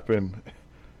will happen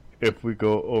if we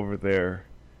go over there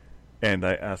and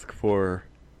I ask for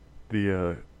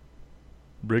the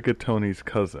Rigatoni's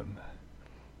cousin?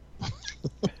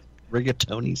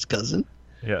 Rigatoni's cousin?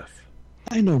 Yes.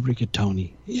 I know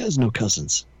Rigatoni. He has no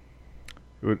cousins.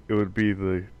 It would be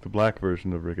the black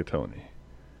version of Rigatoni.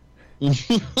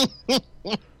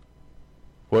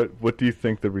 What do you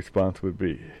think the response would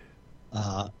be?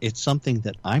 It's something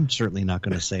that I'm certainly not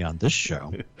going to say on this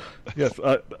show. Yes,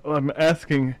 I'm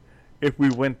asking if we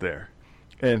went there,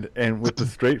 and with a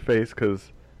straight face,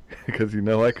 because I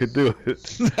could do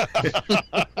it.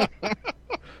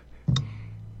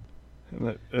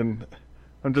 and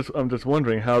I'm just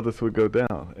wondering how this would go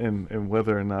down, and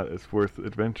whether or not it's worth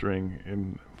adventuring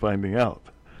in finding out.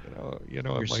 It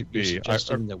might be. You're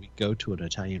suggesting that we go to an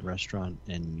Italian restaurant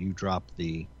and you drop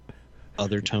the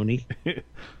other Tony?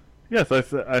 Yes, I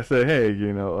say, hey,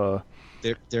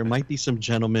 there might be some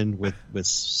gentlemen with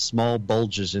small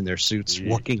bulges in their suits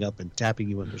walking up and tapping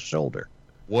you on the shoulder.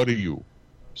 What are you,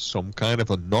 some kind of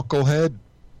a knucklehead?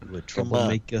 You a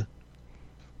troublemaker?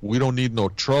 We don't need no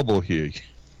trouble here.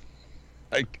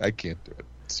 I can't do it.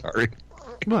 Sorry.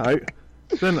 Well,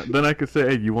 then I could say,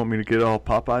 hey, you want me to get all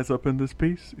Popeyes up in this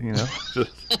piece? You know,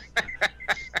 just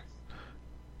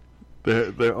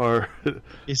there are.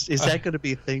 Is that going to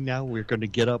be a thing now? We're going to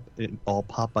get up in all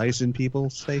Popeyes in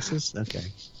people's faces? Okay.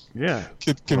 Yeah.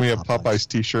 Can we have Popeyes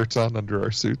T-shirts on under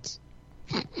our suits?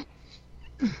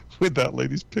 With that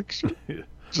lady's picture.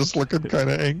 Just looking kind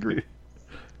of angry.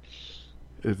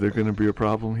 Is there going to be a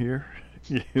problem here?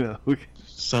 You know,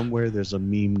 somewhere there's a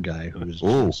meme guy who's.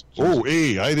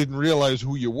 Hey! I didn't realize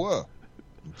who you were.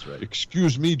 That's right.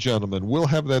 Excuse me, gentlemen. We'll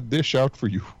have that dish out for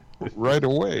you right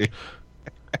away.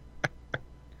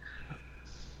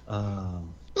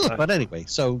 But anyway,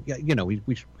 so you know, we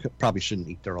probably shouldn't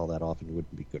eat there all that often. It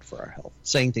wouldn't be good for our health.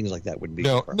 Saying things like that wouldn't be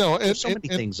good for our health. There's so many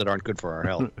things that aren't good for our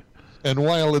health. And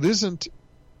while it isn't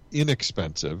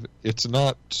inexpensive, it's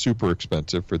not super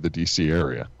expensive for the DC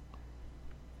area.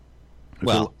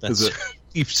 Well,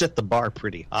 you've set the bar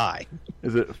pretty high.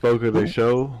 Is it Fogo de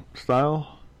Chão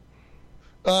style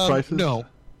prices? No.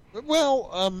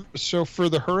 Well, so for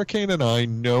the Hurricane and I,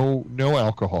 no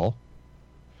alcohol.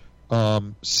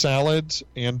 Salads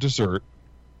and dessert.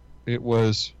 It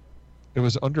was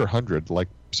under 100, like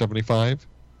 75.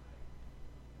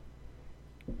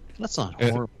 That's not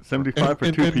horrible. 75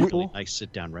 for two people? Really nice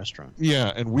sit-down restaurant.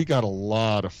 Yeah, and we got a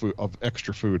lot of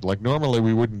extra food. Like, normally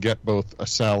we wouldn't get both a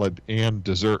salad and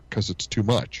dessert because it's too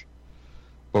much.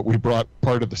 But we brought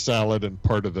part of the salad and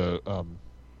part of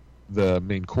the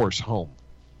main course home.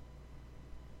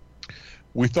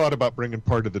 We thought about bringing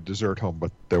part of the dessert home,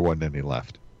 but there wasn't any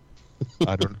left.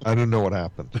 I don't know what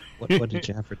happened. What did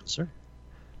you have for dessert?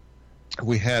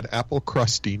 We had apple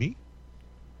crostini.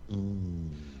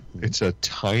 It's a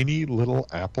tiny little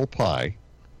apple pie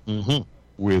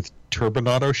with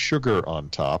turbinado sugar on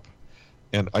top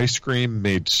and ice cream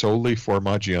made solely for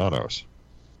Maggiano's.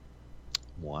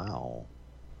 Wow.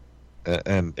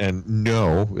 And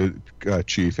no,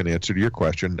 Chief, in answer to your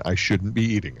question, I shouldn't be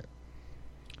eating it.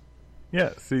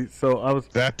 Yeah, see, so I was...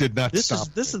 That did not stop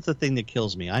me. This is the thing that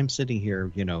kills me. I'm sitting here,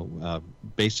 you know,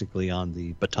 basically on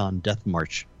the Bataan Death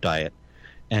March diet,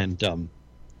 and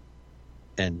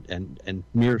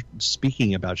mere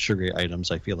speaking about sugary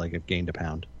items, I feel like I've gained a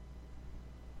pound.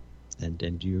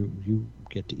 And you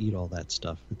get to eat all that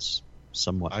stuff. It's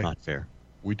somewhat not fair.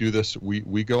 We do this.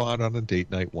 We go out on a date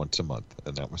night once a month,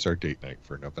 and that was our date night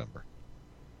for November.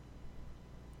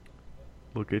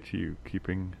 Look at you,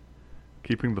 keeping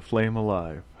the flame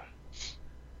alive.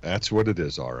 That's what it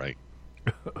is, all right.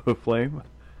 A flame?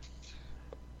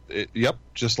 Yep,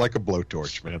 just like a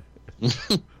blowtorch, man.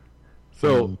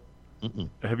 So,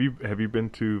 have you been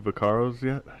to Vaccaro's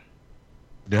yet?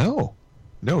 No.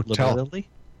 Little Italy?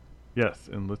 Yes,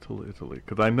 in Little Italy.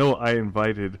 Because I know I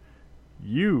invited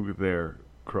you there,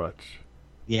 Crutch.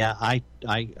 Yeah, I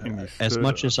as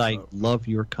much as I love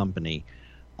your company,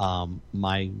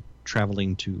 my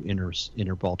traveling to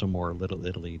inner Baltimore, Little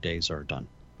Italy days are done.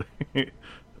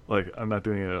 Like, I'm not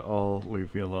doing it at all.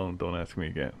 Leave me alone. Don't ask me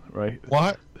again, right?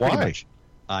 Why?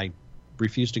 I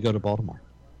refuse to go to Baltimore.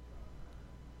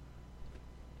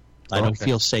 I don't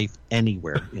feel safe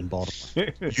anywhere in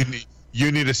Baltimore. You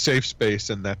need a safe space,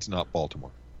 and that's not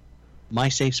Baltimore. My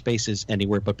safe space is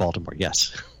anywhere but Baltimore.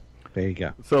 Yes, there you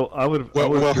go. So I would.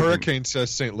 Well, Hurricane says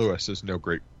St. Louis is no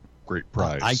great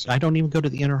prize. I don't even go to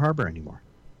the Inner Harbor anymore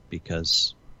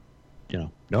because,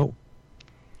 no.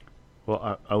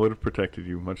 Well, I would have protected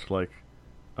you, much like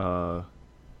our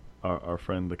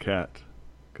friend the cat,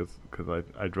 because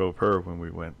I drove her when we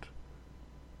went,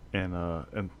 and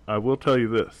I will tell you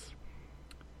this.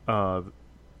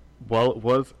 While it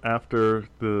was after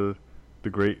the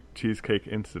great cheesecake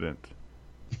incident,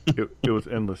 it was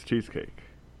endless cheesecake.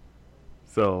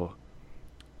 So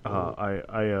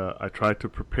I tried to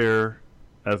prepare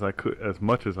as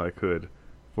much as I could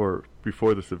for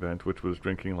before this event, which was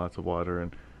drinking lots of water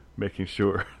and making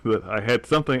sure that I had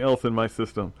something else in my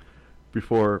system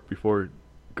before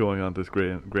going on this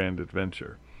grand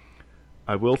adventure.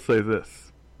 I will say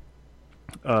this.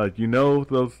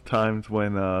 Those times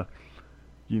when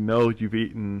you've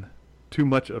eaten too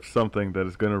much of something that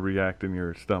is going to react in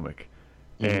your stomach,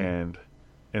 and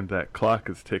that clock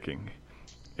is ticking,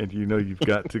 and you've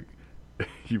got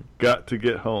to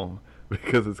get home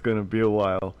because it's going to be a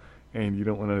while, and you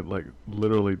don't want to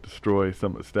literally destroy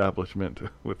some establishment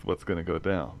with what's going to go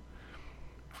down.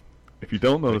 If you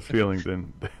don't know this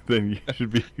feeling, then you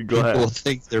should be glad. People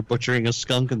think they're butchering a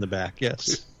skunk in the back.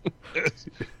 Yes.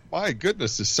 My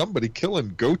goodness, is somebody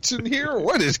killing goats in here?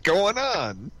 What is going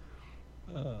on?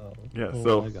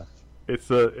 So it's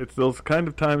those kind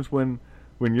of times when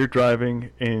you're driving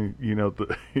and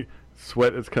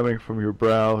sweat is coming from your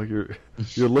brow. You're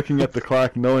looking at the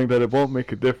clock, knowing that it won't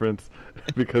make a difference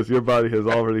because your body has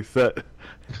already set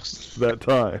that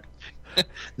time.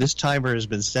 This timer has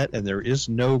been set, and there is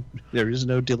no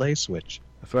delay switch.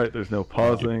 That's right. There's no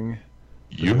pausing.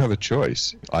 You have a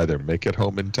choice: either make it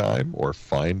home in time, or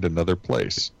find another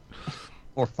place,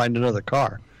 or find another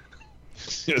car.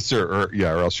 Yes, sir. Or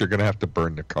else you're going to have to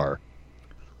burn the car.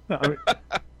 No, I mean,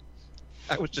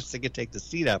 I was just thinking take the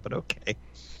seat out, but okay.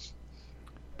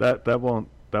 That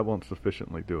won't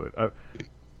sufficiently do it.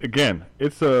 Again,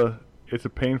 it's a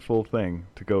painful thing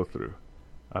to go through.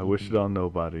 I wish it on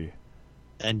nobody.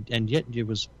 And yet it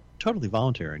was totally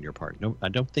voluntary on your part. No, I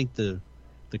don't think the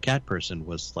cat person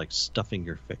was like stuffing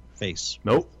your face.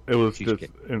 Nope, it was just.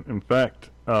 In fact,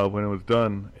 when it was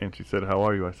done, and she said, "How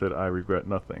are you?" I said, "I regret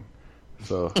nothing."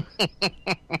 So.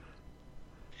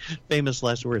 Famous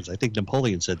last words. I think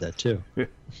Napoleon said that too.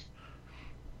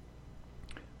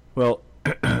 Well,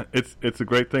 it's a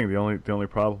great thing. The only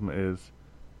problem is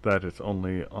that it's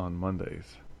only on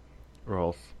Mondays, or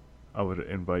else I would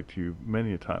invite you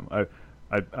many a time.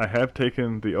 I have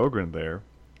taken the Ogren there,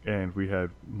 and we had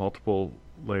multiple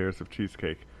layers of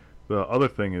cheesecake. The other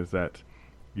thing is that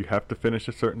you have to finish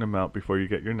a certain amount before you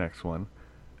get your next one,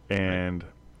 and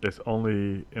it's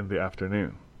only in the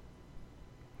afternoon.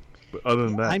 But other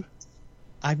than that,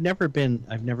 I've never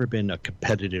been a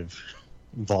competitive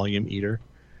volume eater.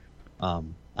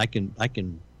 I can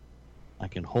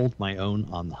hold my own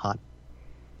on the hot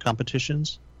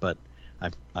competitions, but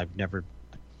I've never.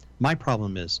 My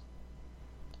problem is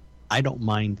I don't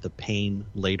mind the pain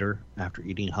later after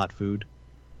eating hot food.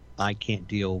 I can't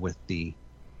deal with the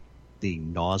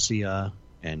nausea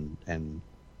and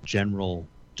general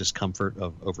discomfort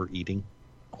of overeating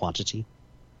quantity.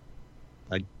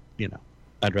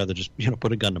 I'd rather just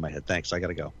put a gun to my head. Thanks, I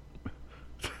gotta go.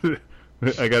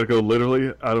 I gotta go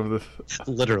literally out of this.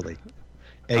 Literally,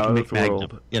 out of this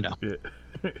world. Yeah.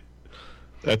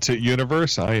 That's it,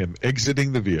 universe. I am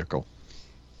exiting the vehicle.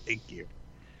 Thank you.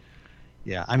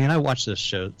 Yeah, I mean, I watched this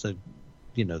show. It's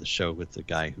the show with the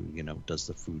guy who does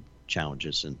the food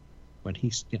challenges, and when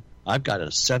he's, I've got a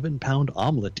 7-pound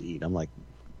omelet to eat. I'm like,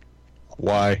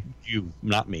 why you,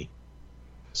 not me.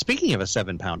 Speaking of a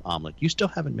 7-pound omelet, you still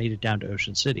haven't made it down to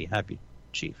Ocean City, have you,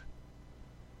 Chief?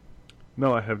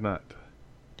 No, I have not.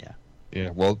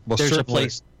 Yeah. Well, there's a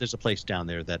place. There's a place down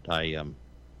there that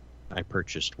I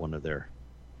purchased one of their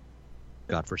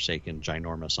godforsaken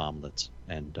ginormous omelets,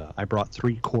 and I brought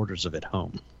 3/4 of it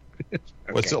home. Okay.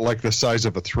 What's it like? The size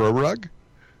of a throw rug?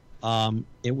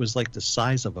 It was like the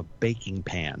size of a baking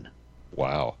pan.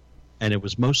 Wow. And it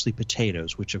was mostly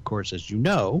potatoes, which, of course, as you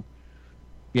know,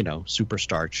 super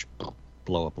starch,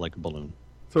 blow up like a balloon.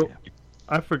 So, yeah.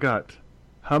 I forgot.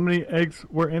 How many eggs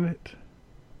were in it?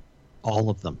 All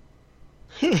of them.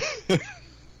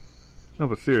 No,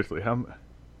 but seriously, how?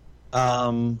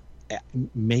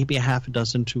 Maybe a half a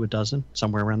dozen to a dozen,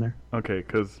 somewhere around there. Okay,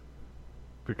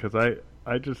 because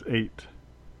I just ate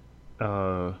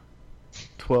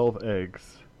 12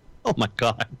 eggs. Oh my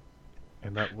God!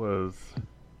 And that was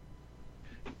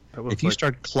if you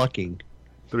start clucking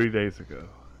 3 days ago.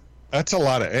 That's a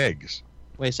lot of eggs.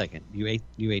 Wait a second. You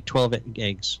ate 12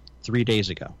 eggs 3 days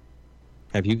ago.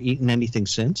 Have you eaten anything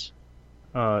since?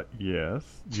 Yes.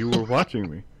 You were watching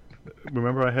me.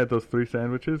 Remember I had those 3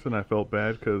 sandwiches and I felt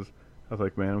bad because I was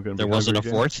like, man, I'm going to be There wasn't a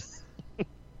again. fourth?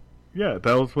 Yeah,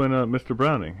 that was when Mr.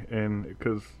 Browning, and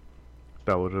because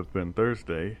that would have been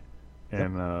Thursday,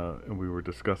 and and we were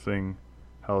discussing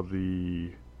how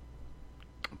the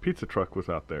pizza truck was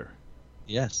out there.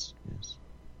 Yes.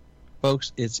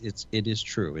 Folks, it is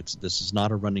true. This is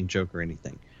not a running joke or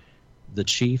anything. The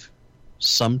Chief,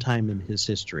 sometime in his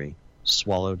history,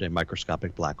 swallowed a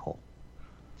microscopic black hole.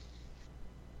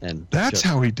 And that's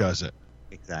how he does it.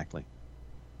 Exactly.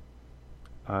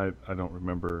 I don't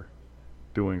remember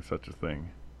doing such a thing.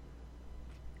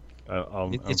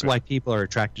 It's why people are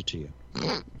attracted to you.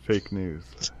 Fake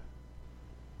news.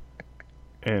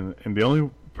 And the only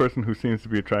person who seems to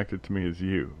be attracted to me is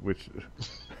you, which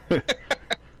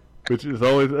is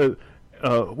always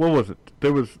what was it?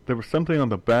 There was something on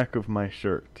the back of my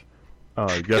shirt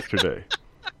yesterday,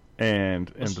 and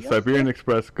the Siberian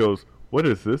Express goes, "What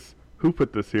is this? Who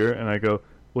put this here?" And I go,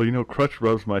 "Well, Crutch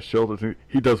rubs my shoulders." And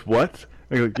he does what?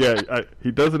 I go, "Yeah, he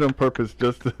does it on purpose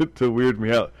just to weird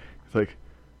me out." It's like,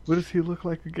 what does he look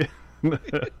like again?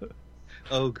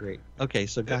 Oh, great. Okay,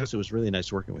 so guys, it was really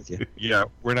nice working with you. Yeah,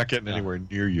 we're not getting anywhere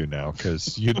near you now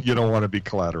because you don't want to be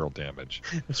collateral damage.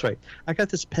 That's right. I got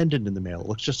this pendant in the mail. It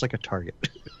looks just like a target.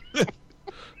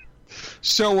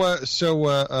 So,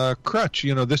 Crutch,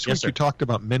 this week you talked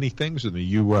about many things with me.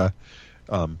 You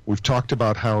We've talked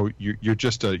about how you're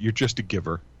just a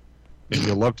giver, and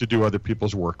you love to do other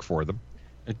people's work for them.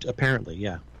 Apparently,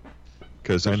 yeah.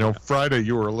 Because I know Friday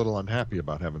you were a little unhappy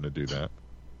about having to do that.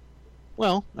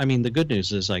 Well, I mean, the good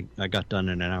news is I got done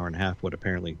in an hour and a half, what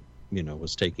apparently,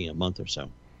 was taking a month or so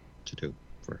to do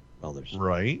for others.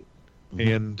 Right.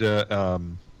 Mm-hmm.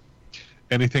 And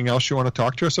anything else you want to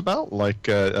talk to us about? Like,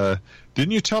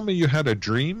 didn't you tell me you had a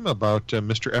dream about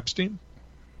Mr. Epstein?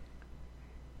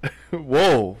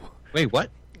 Whoa. Wait, what?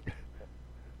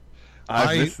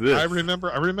 I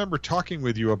remember talking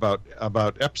with you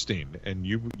about Epstein, and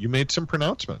you made some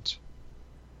pronouncements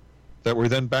that were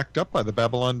then backed up by the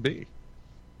Babylon Bee.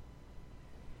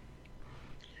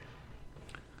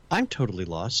 I'm totally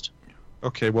lost.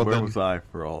 Okay, well, where was I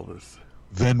for all this?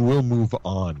 Then we'll move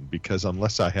on, because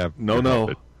unless I have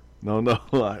no,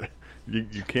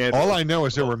 you can't. All I know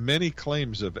is there were many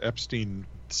claims of Epstein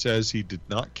says he did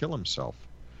not kill himself.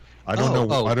 I don't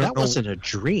know. That wasn't a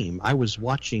dream. I was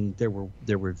watching. There were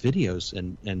videos,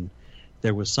 and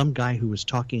there was some guy who was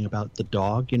talking about the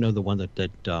dog. The one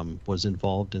that was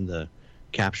involved in the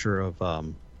capture of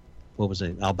what was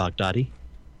it, al-Baghdadi.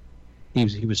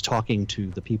 He was talking to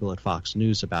the people at Fox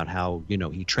News about how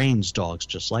he trains dogs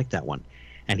just like that one,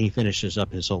 and he finishes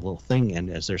up his whole little thing. And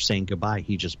as they're saying goodbye,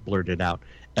 he just blurted out,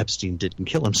 "Epstein didn't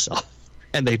kill himself,"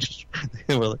 and they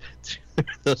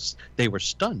were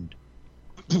stunned.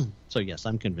 So yes,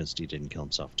 I'm convinced he didn't kill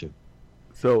himself too.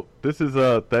 So this is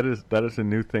that is a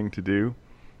new thing to do.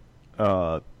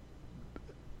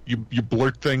 You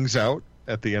blurt things out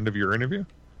at the end of your interview.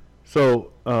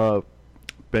 So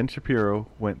Ben Shapiro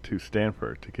went to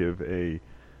Stanford to give a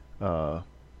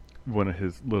one of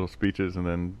his little speeches and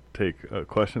then take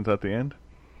questions at the end.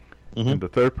 Mm-hmm. And the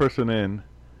third person in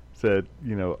said,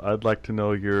 I'd like to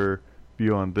know your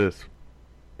view on this.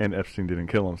 And Epstein didn't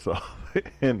kill himself.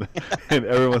 and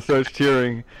everyone starts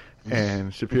cheering.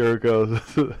 And Shapiro goes,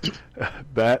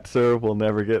 "That, sir, will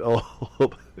never get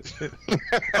old."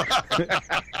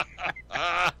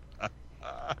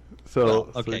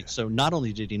 So not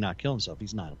only did he not kill himself,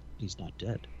 he's not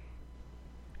dead.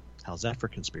 How's that for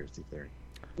conspiracy theory?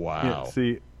 Wow. Yeah,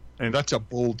 see, and that's a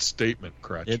bold statement,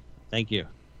 Crutch. Thank you.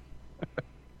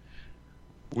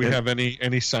 We have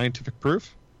any scientific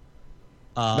proof?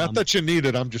 Not that you need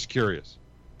it. I'm just curious.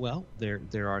 Well,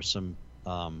 there are some.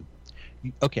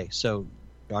 Okay, so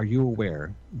are you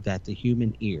aware that the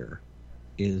human ear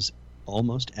is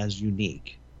almost as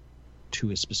unique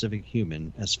to a specific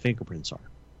human as fingerprints are?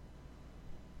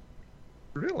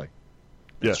 Really?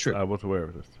 Yes, true. I was aware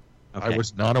of this. Okay. I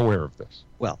was not aware of this.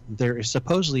 Well, there is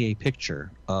supposedly a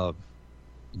picture of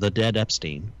the dead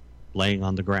Epstein laying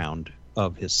on the ground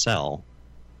of his cell,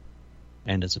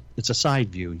 and it's a side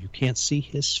view. You can't see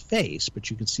his face, but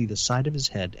you can see the side of his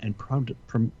head and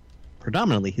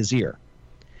predominantly his ear.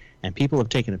 And people have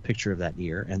taken a picture of that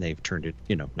ear, and they've turned it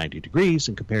 90 degrees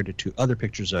and compared it to other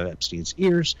pictures of Epstein's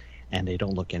ears, and they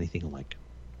don't look anything alike.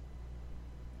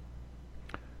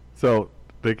 So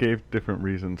they gave different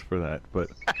reasons for that, but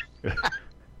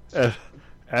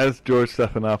as George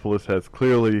Stephanopoulos has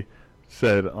clearly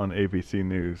said on ABC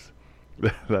News,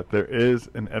 that there is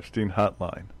an Epstein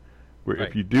hotline where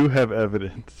if you do have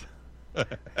evidence,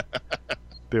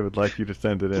 they would like you to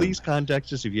send it in. Please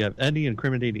contact us if you have any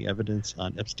incriminating evidence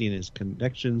on Epstein and his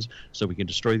connections, so we can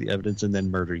destroy the evidence and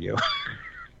then murder you.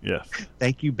 Yes.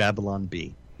 Thank you, Babylon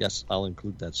Bee. Yes, I'll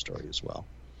include that story as well.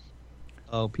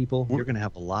 Oh, people, you're going to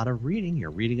have a lot of reading. Your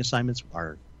reading assignments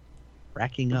are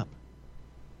racking up.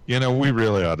 We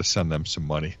really ought to send them some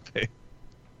money.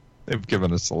 They've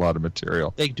given us a lot of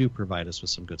material. They do provide us with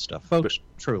some good stuff. Folks,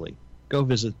 truly, go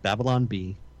visit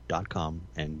babylonbee.com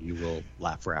and you will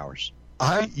laugh for hours.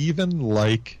 I even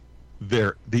like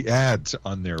the ads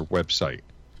on their website.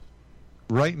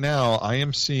 Right now, I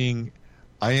am seeing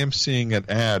an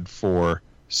ad for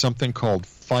something called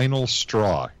Final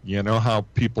Straw. You know how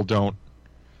people don't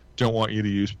want you to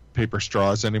use paper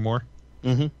straws anymore?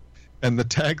 Mm-hmm. And the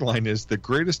tagline is the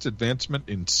greatest advancement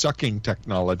in sucking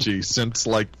technology since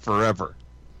forever.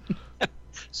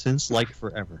 Since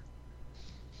forever.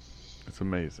 It's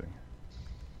amazing.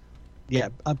 Yeah,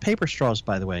 paper straws,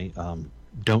 by the way,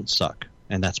 don't suck,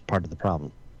 and that's part of the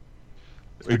problem.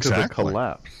 Because they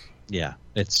collapse. Yeah,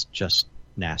 it's just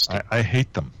nasty. I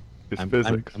hate them. It's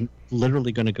physics. I'm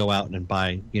literally going to go out and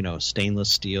buy,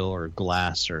 stainless steel or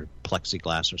glass or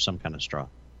plexiglass or some kind of straw,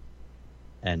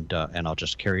 and I'll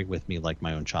just carry it with me like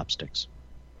my own chopsticks.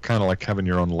 Kind of like having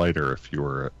your own lighter if you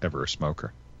were ever a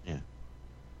smoker. Yeah.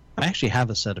 I actually have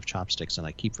a set of chopsticks, and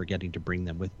I keep forgetting to bring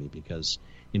them with me because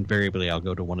invariably I'll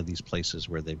go to one of these places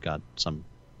where they've got some.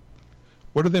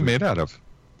 What are they made out of?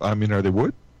 I mean, are they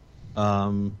wood?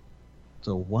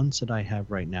 the ones that I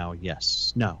have right now,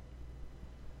 yes. No.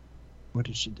 What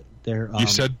did she do?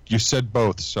 You said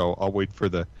both, so I'll wait for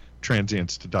the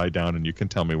transients to die down, and you can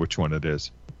tell me which one it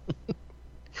is.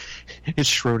 It's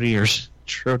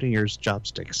Schrodinger's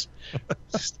chopsticks.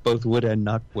 Both wood and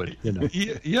not wood.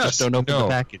 Yes. Just don't open the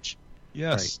package.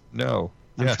 Yes. Right. No.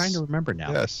 I'm yes. trying to remember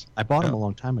now. Yes. I bought them a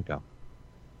long time ago.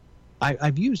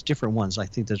 I've used different ones. I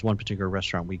think there's one particular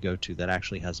restaurant we go to that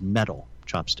actually has metal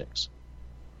chopsticks,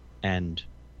 and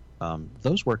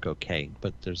those work okay.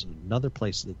 But there's another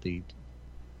place that they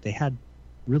had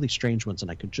really strange ones,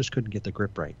 and I couldn't get the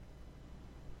grip right.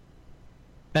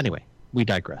 Anyway, we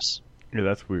digress. Yeah,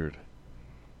 that's weird.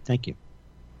 Thank you.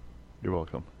 You're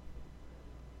welcome.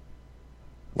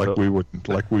 We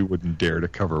wouldn't dare to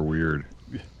cover weird.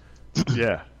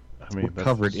 Yeah, I mean, we're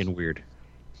covered in weird.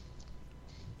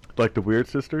 Like the Weird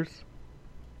Sisters?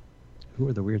 Who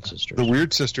are the Weird Sisters? The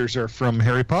Weird Sisters are from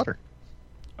Harry Potter.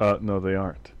 No, they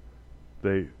aren't.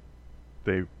 They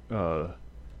predate.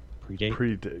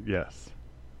 Yes,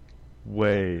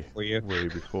 way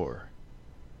before.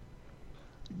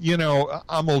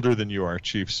 I'm older than you are,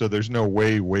 Chief, so there's no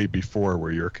way before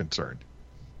where you're concerned.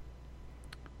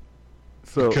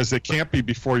 So because they can't be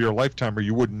before your lifetime, or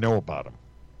you wouldn't know about them.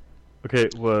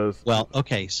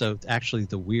 Okay, so actually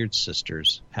the Weird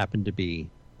Sisters happen to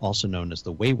be also known as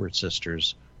the Wayward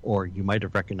Sisters, or you might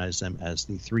have recognized them as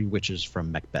the three witches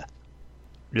from Macbeth.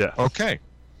 Yeah. Okay.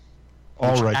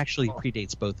 All right. Actually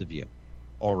predates both of you.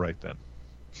 All right, then.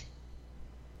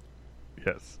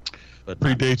 Yes. But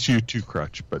predates you too,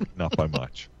 Crutch, but not by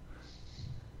much.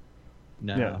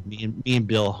 No, yeah. Me and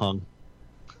Bill hung.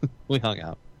 We hung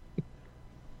out.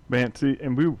 Man, see,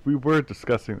 and we were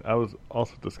discussing. I was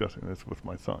also discussing this with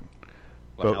my son.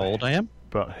 How old I am?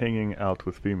 About hanging out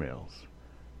with females,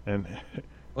 and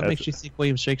what makes you think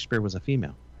William Shakespeare was a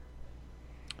female?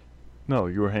 No,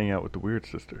 you were hanging out with the Weird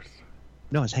Sisters.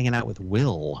 No, I was hanging out with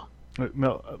Will.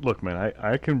 No, look, man,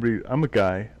 I can read. I'm a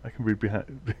guy. I can read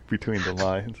between the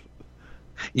lines.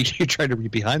 You try to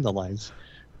read behind the lines.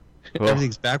 Well,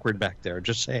 everything's backward back there.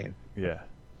 Just saying. Yeah.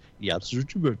 Yeah.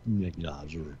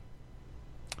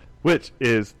 Which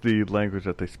is the language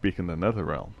that they speak in the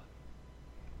Netherrealm.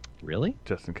 Really?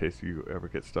 Just in case you ever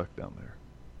get stuck down there.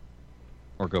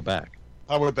 Or go back.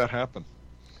 How would that happen?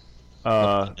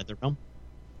 Netherrealm?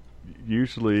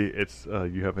 Usually it's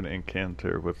you have an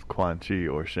encounter with Quan Chi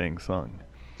or Shang Tsung,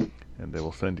 and they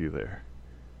will send you there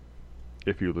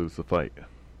if you lose the fight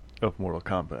of Mortal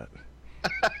Kombat.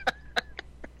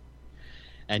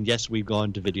 And yes, we've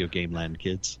gone to video game land,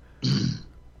 kids.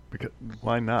 Because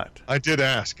why not? I did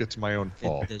ask. It's my own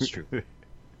fault. That's true.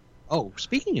 Oh,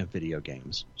 speaking of video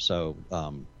games, so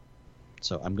I'm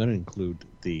going to include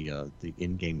the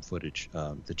in-game footage.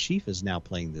 The Chief is now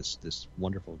playing this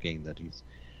wonderful game that he's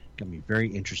got me very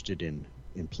interested in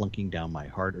plunking down my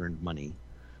hard-earned money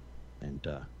and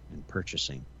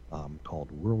purchasing,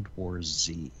 called World War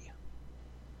Z.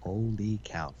 Holy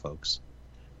cow, folks!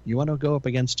 You want to go up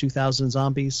against 2,000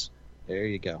 zombies? There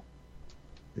you go.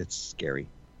 It's scary.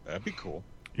 That'd be cool.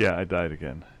 Yeah, I died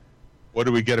again. What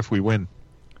do we get if we win?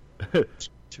 To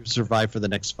survive for the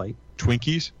next fight?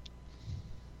 Twinkies?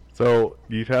 So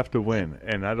you'd have to win,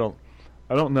 and I don't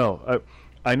know.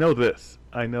 I know this.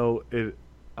 I know it.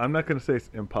 I'm not going to say it's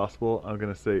impossible. I'm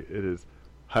going to say it is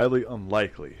highly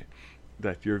unlikely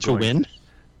that you're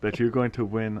going to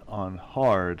win on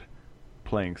hard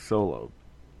playing solo.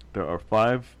 There are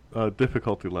 5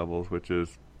 difficulty levels, which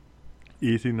is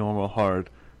easy, normal, hard,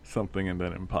 something, and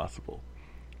then impossible.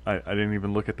 I didn't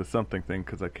even look at the something thing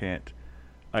because I can't.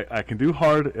 I can do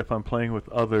hard if I'm playing with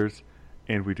others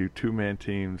and we do 2-man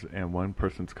teams and one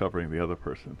person's covering the other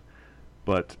person.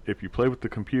 But if you play with the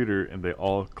computer and they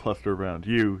all cluster around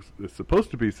you, it's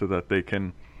supposed to be so that they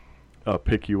can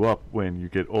pick you up when you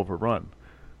get overrun.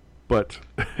 But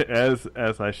as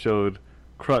I showed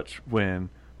Crutch, when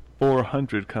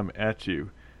 400 come at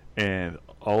you and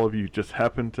all of you just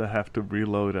happen to have to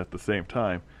reload at the same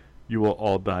time, you will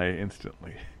all die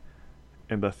instantly.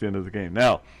 And that's the end of the game.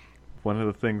 Now, one of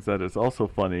the things that is also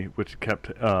funny, which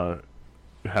kept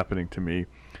happening to me,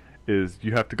 is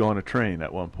you have to go on a train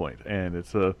at one point, and it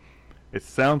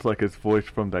sounds like it's voiced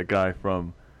from that guy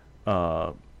from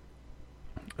the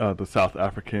South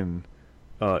African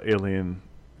alien,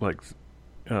 like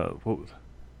what was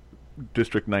it?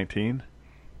 District 19.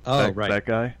 Oh, right. That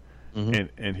guy, mm-hmm.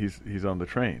 and he's on the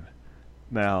train.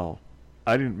 Now,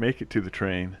 I didn't make it to the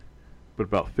train, but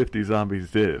about 50 zombies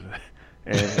did.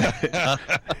 And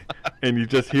and you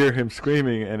just hear him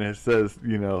screaming, and it says,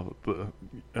 the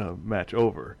match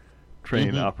over.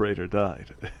 Train operator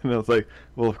died. And I was like,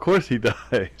 well, of course he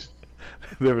died.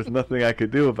 There was nothing I could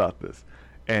do about this.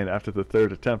 And after the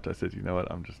third attempt, I said, you know what,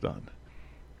 I'm just done.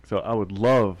 So I would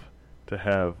love to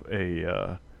have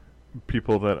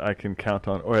people that I can count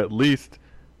on, or at least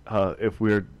if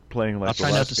we're playing like I'll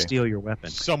try not to steal your weapon.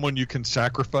 Someone you can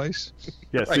sacrifice.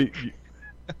 Yeah, right. See,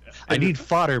 I need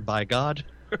fodder, by God.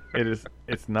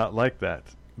 It's not like that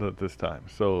this time,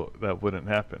 so that wouldn't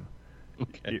happen.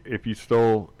 Okay. If you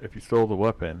stole the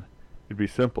weapon, it'd be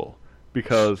simple,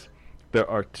 because there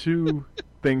are two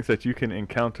things that you can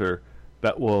encounter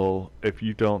that will, if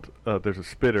you don't, there's a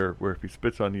spitter where if he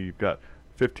spits on you, you've got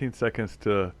 15 seconds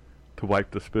to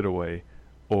wipe the spit away,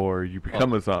 or you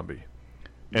become a zombie,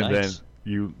 and nice.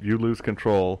 then you lose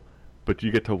control, but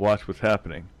you get to watch what's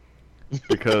happening,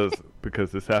 because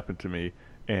this happened to me,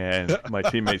 and my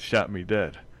teammates shot me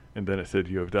dead, and then it said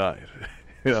you have died,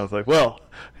 and I was like, well,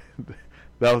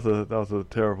 that was a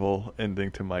terrible ending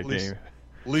to my game.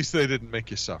 At least they didn't make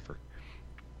you suffer.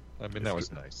 I mean, that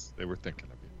was nice. They were thinking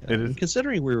of you. And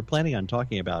considering we were planning on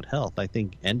talking about health, I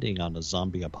think ending on a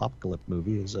zombie apocalypse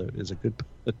movie is a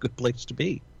good place to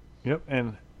be. Yep,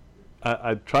 and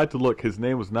I tried to look. His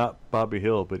name was not Bobby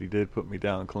Hill, but he did put me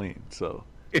down clean, so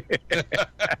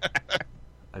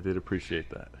I did appreciate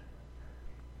that.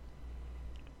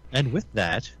 And with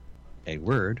that, a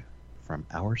word from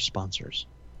our sponsors.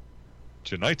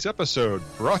 Tonight's episode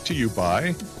brought to you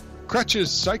by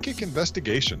Crutch's Psychic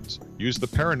Investigations. Use the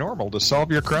paranormal to solve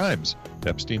your crimes.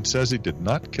 Epstein says he did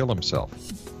not kill himself.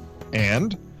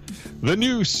 And the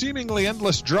new seemingly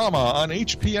endless drama on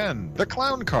HPN, The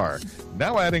Clown Car,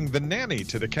 now adding the nanny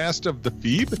to the cast of The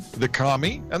Phoebe, The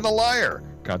Commie, and The Liar.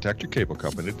 Contact your cable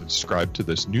company to subscribe to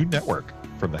this new network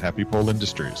from the Happy Pole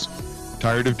Industries.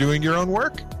 Tired of doing your own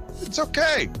work? It's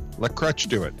okay. Let Crutch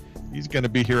do it. He's going to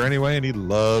be here anyway, and he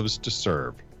loves to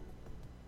serve.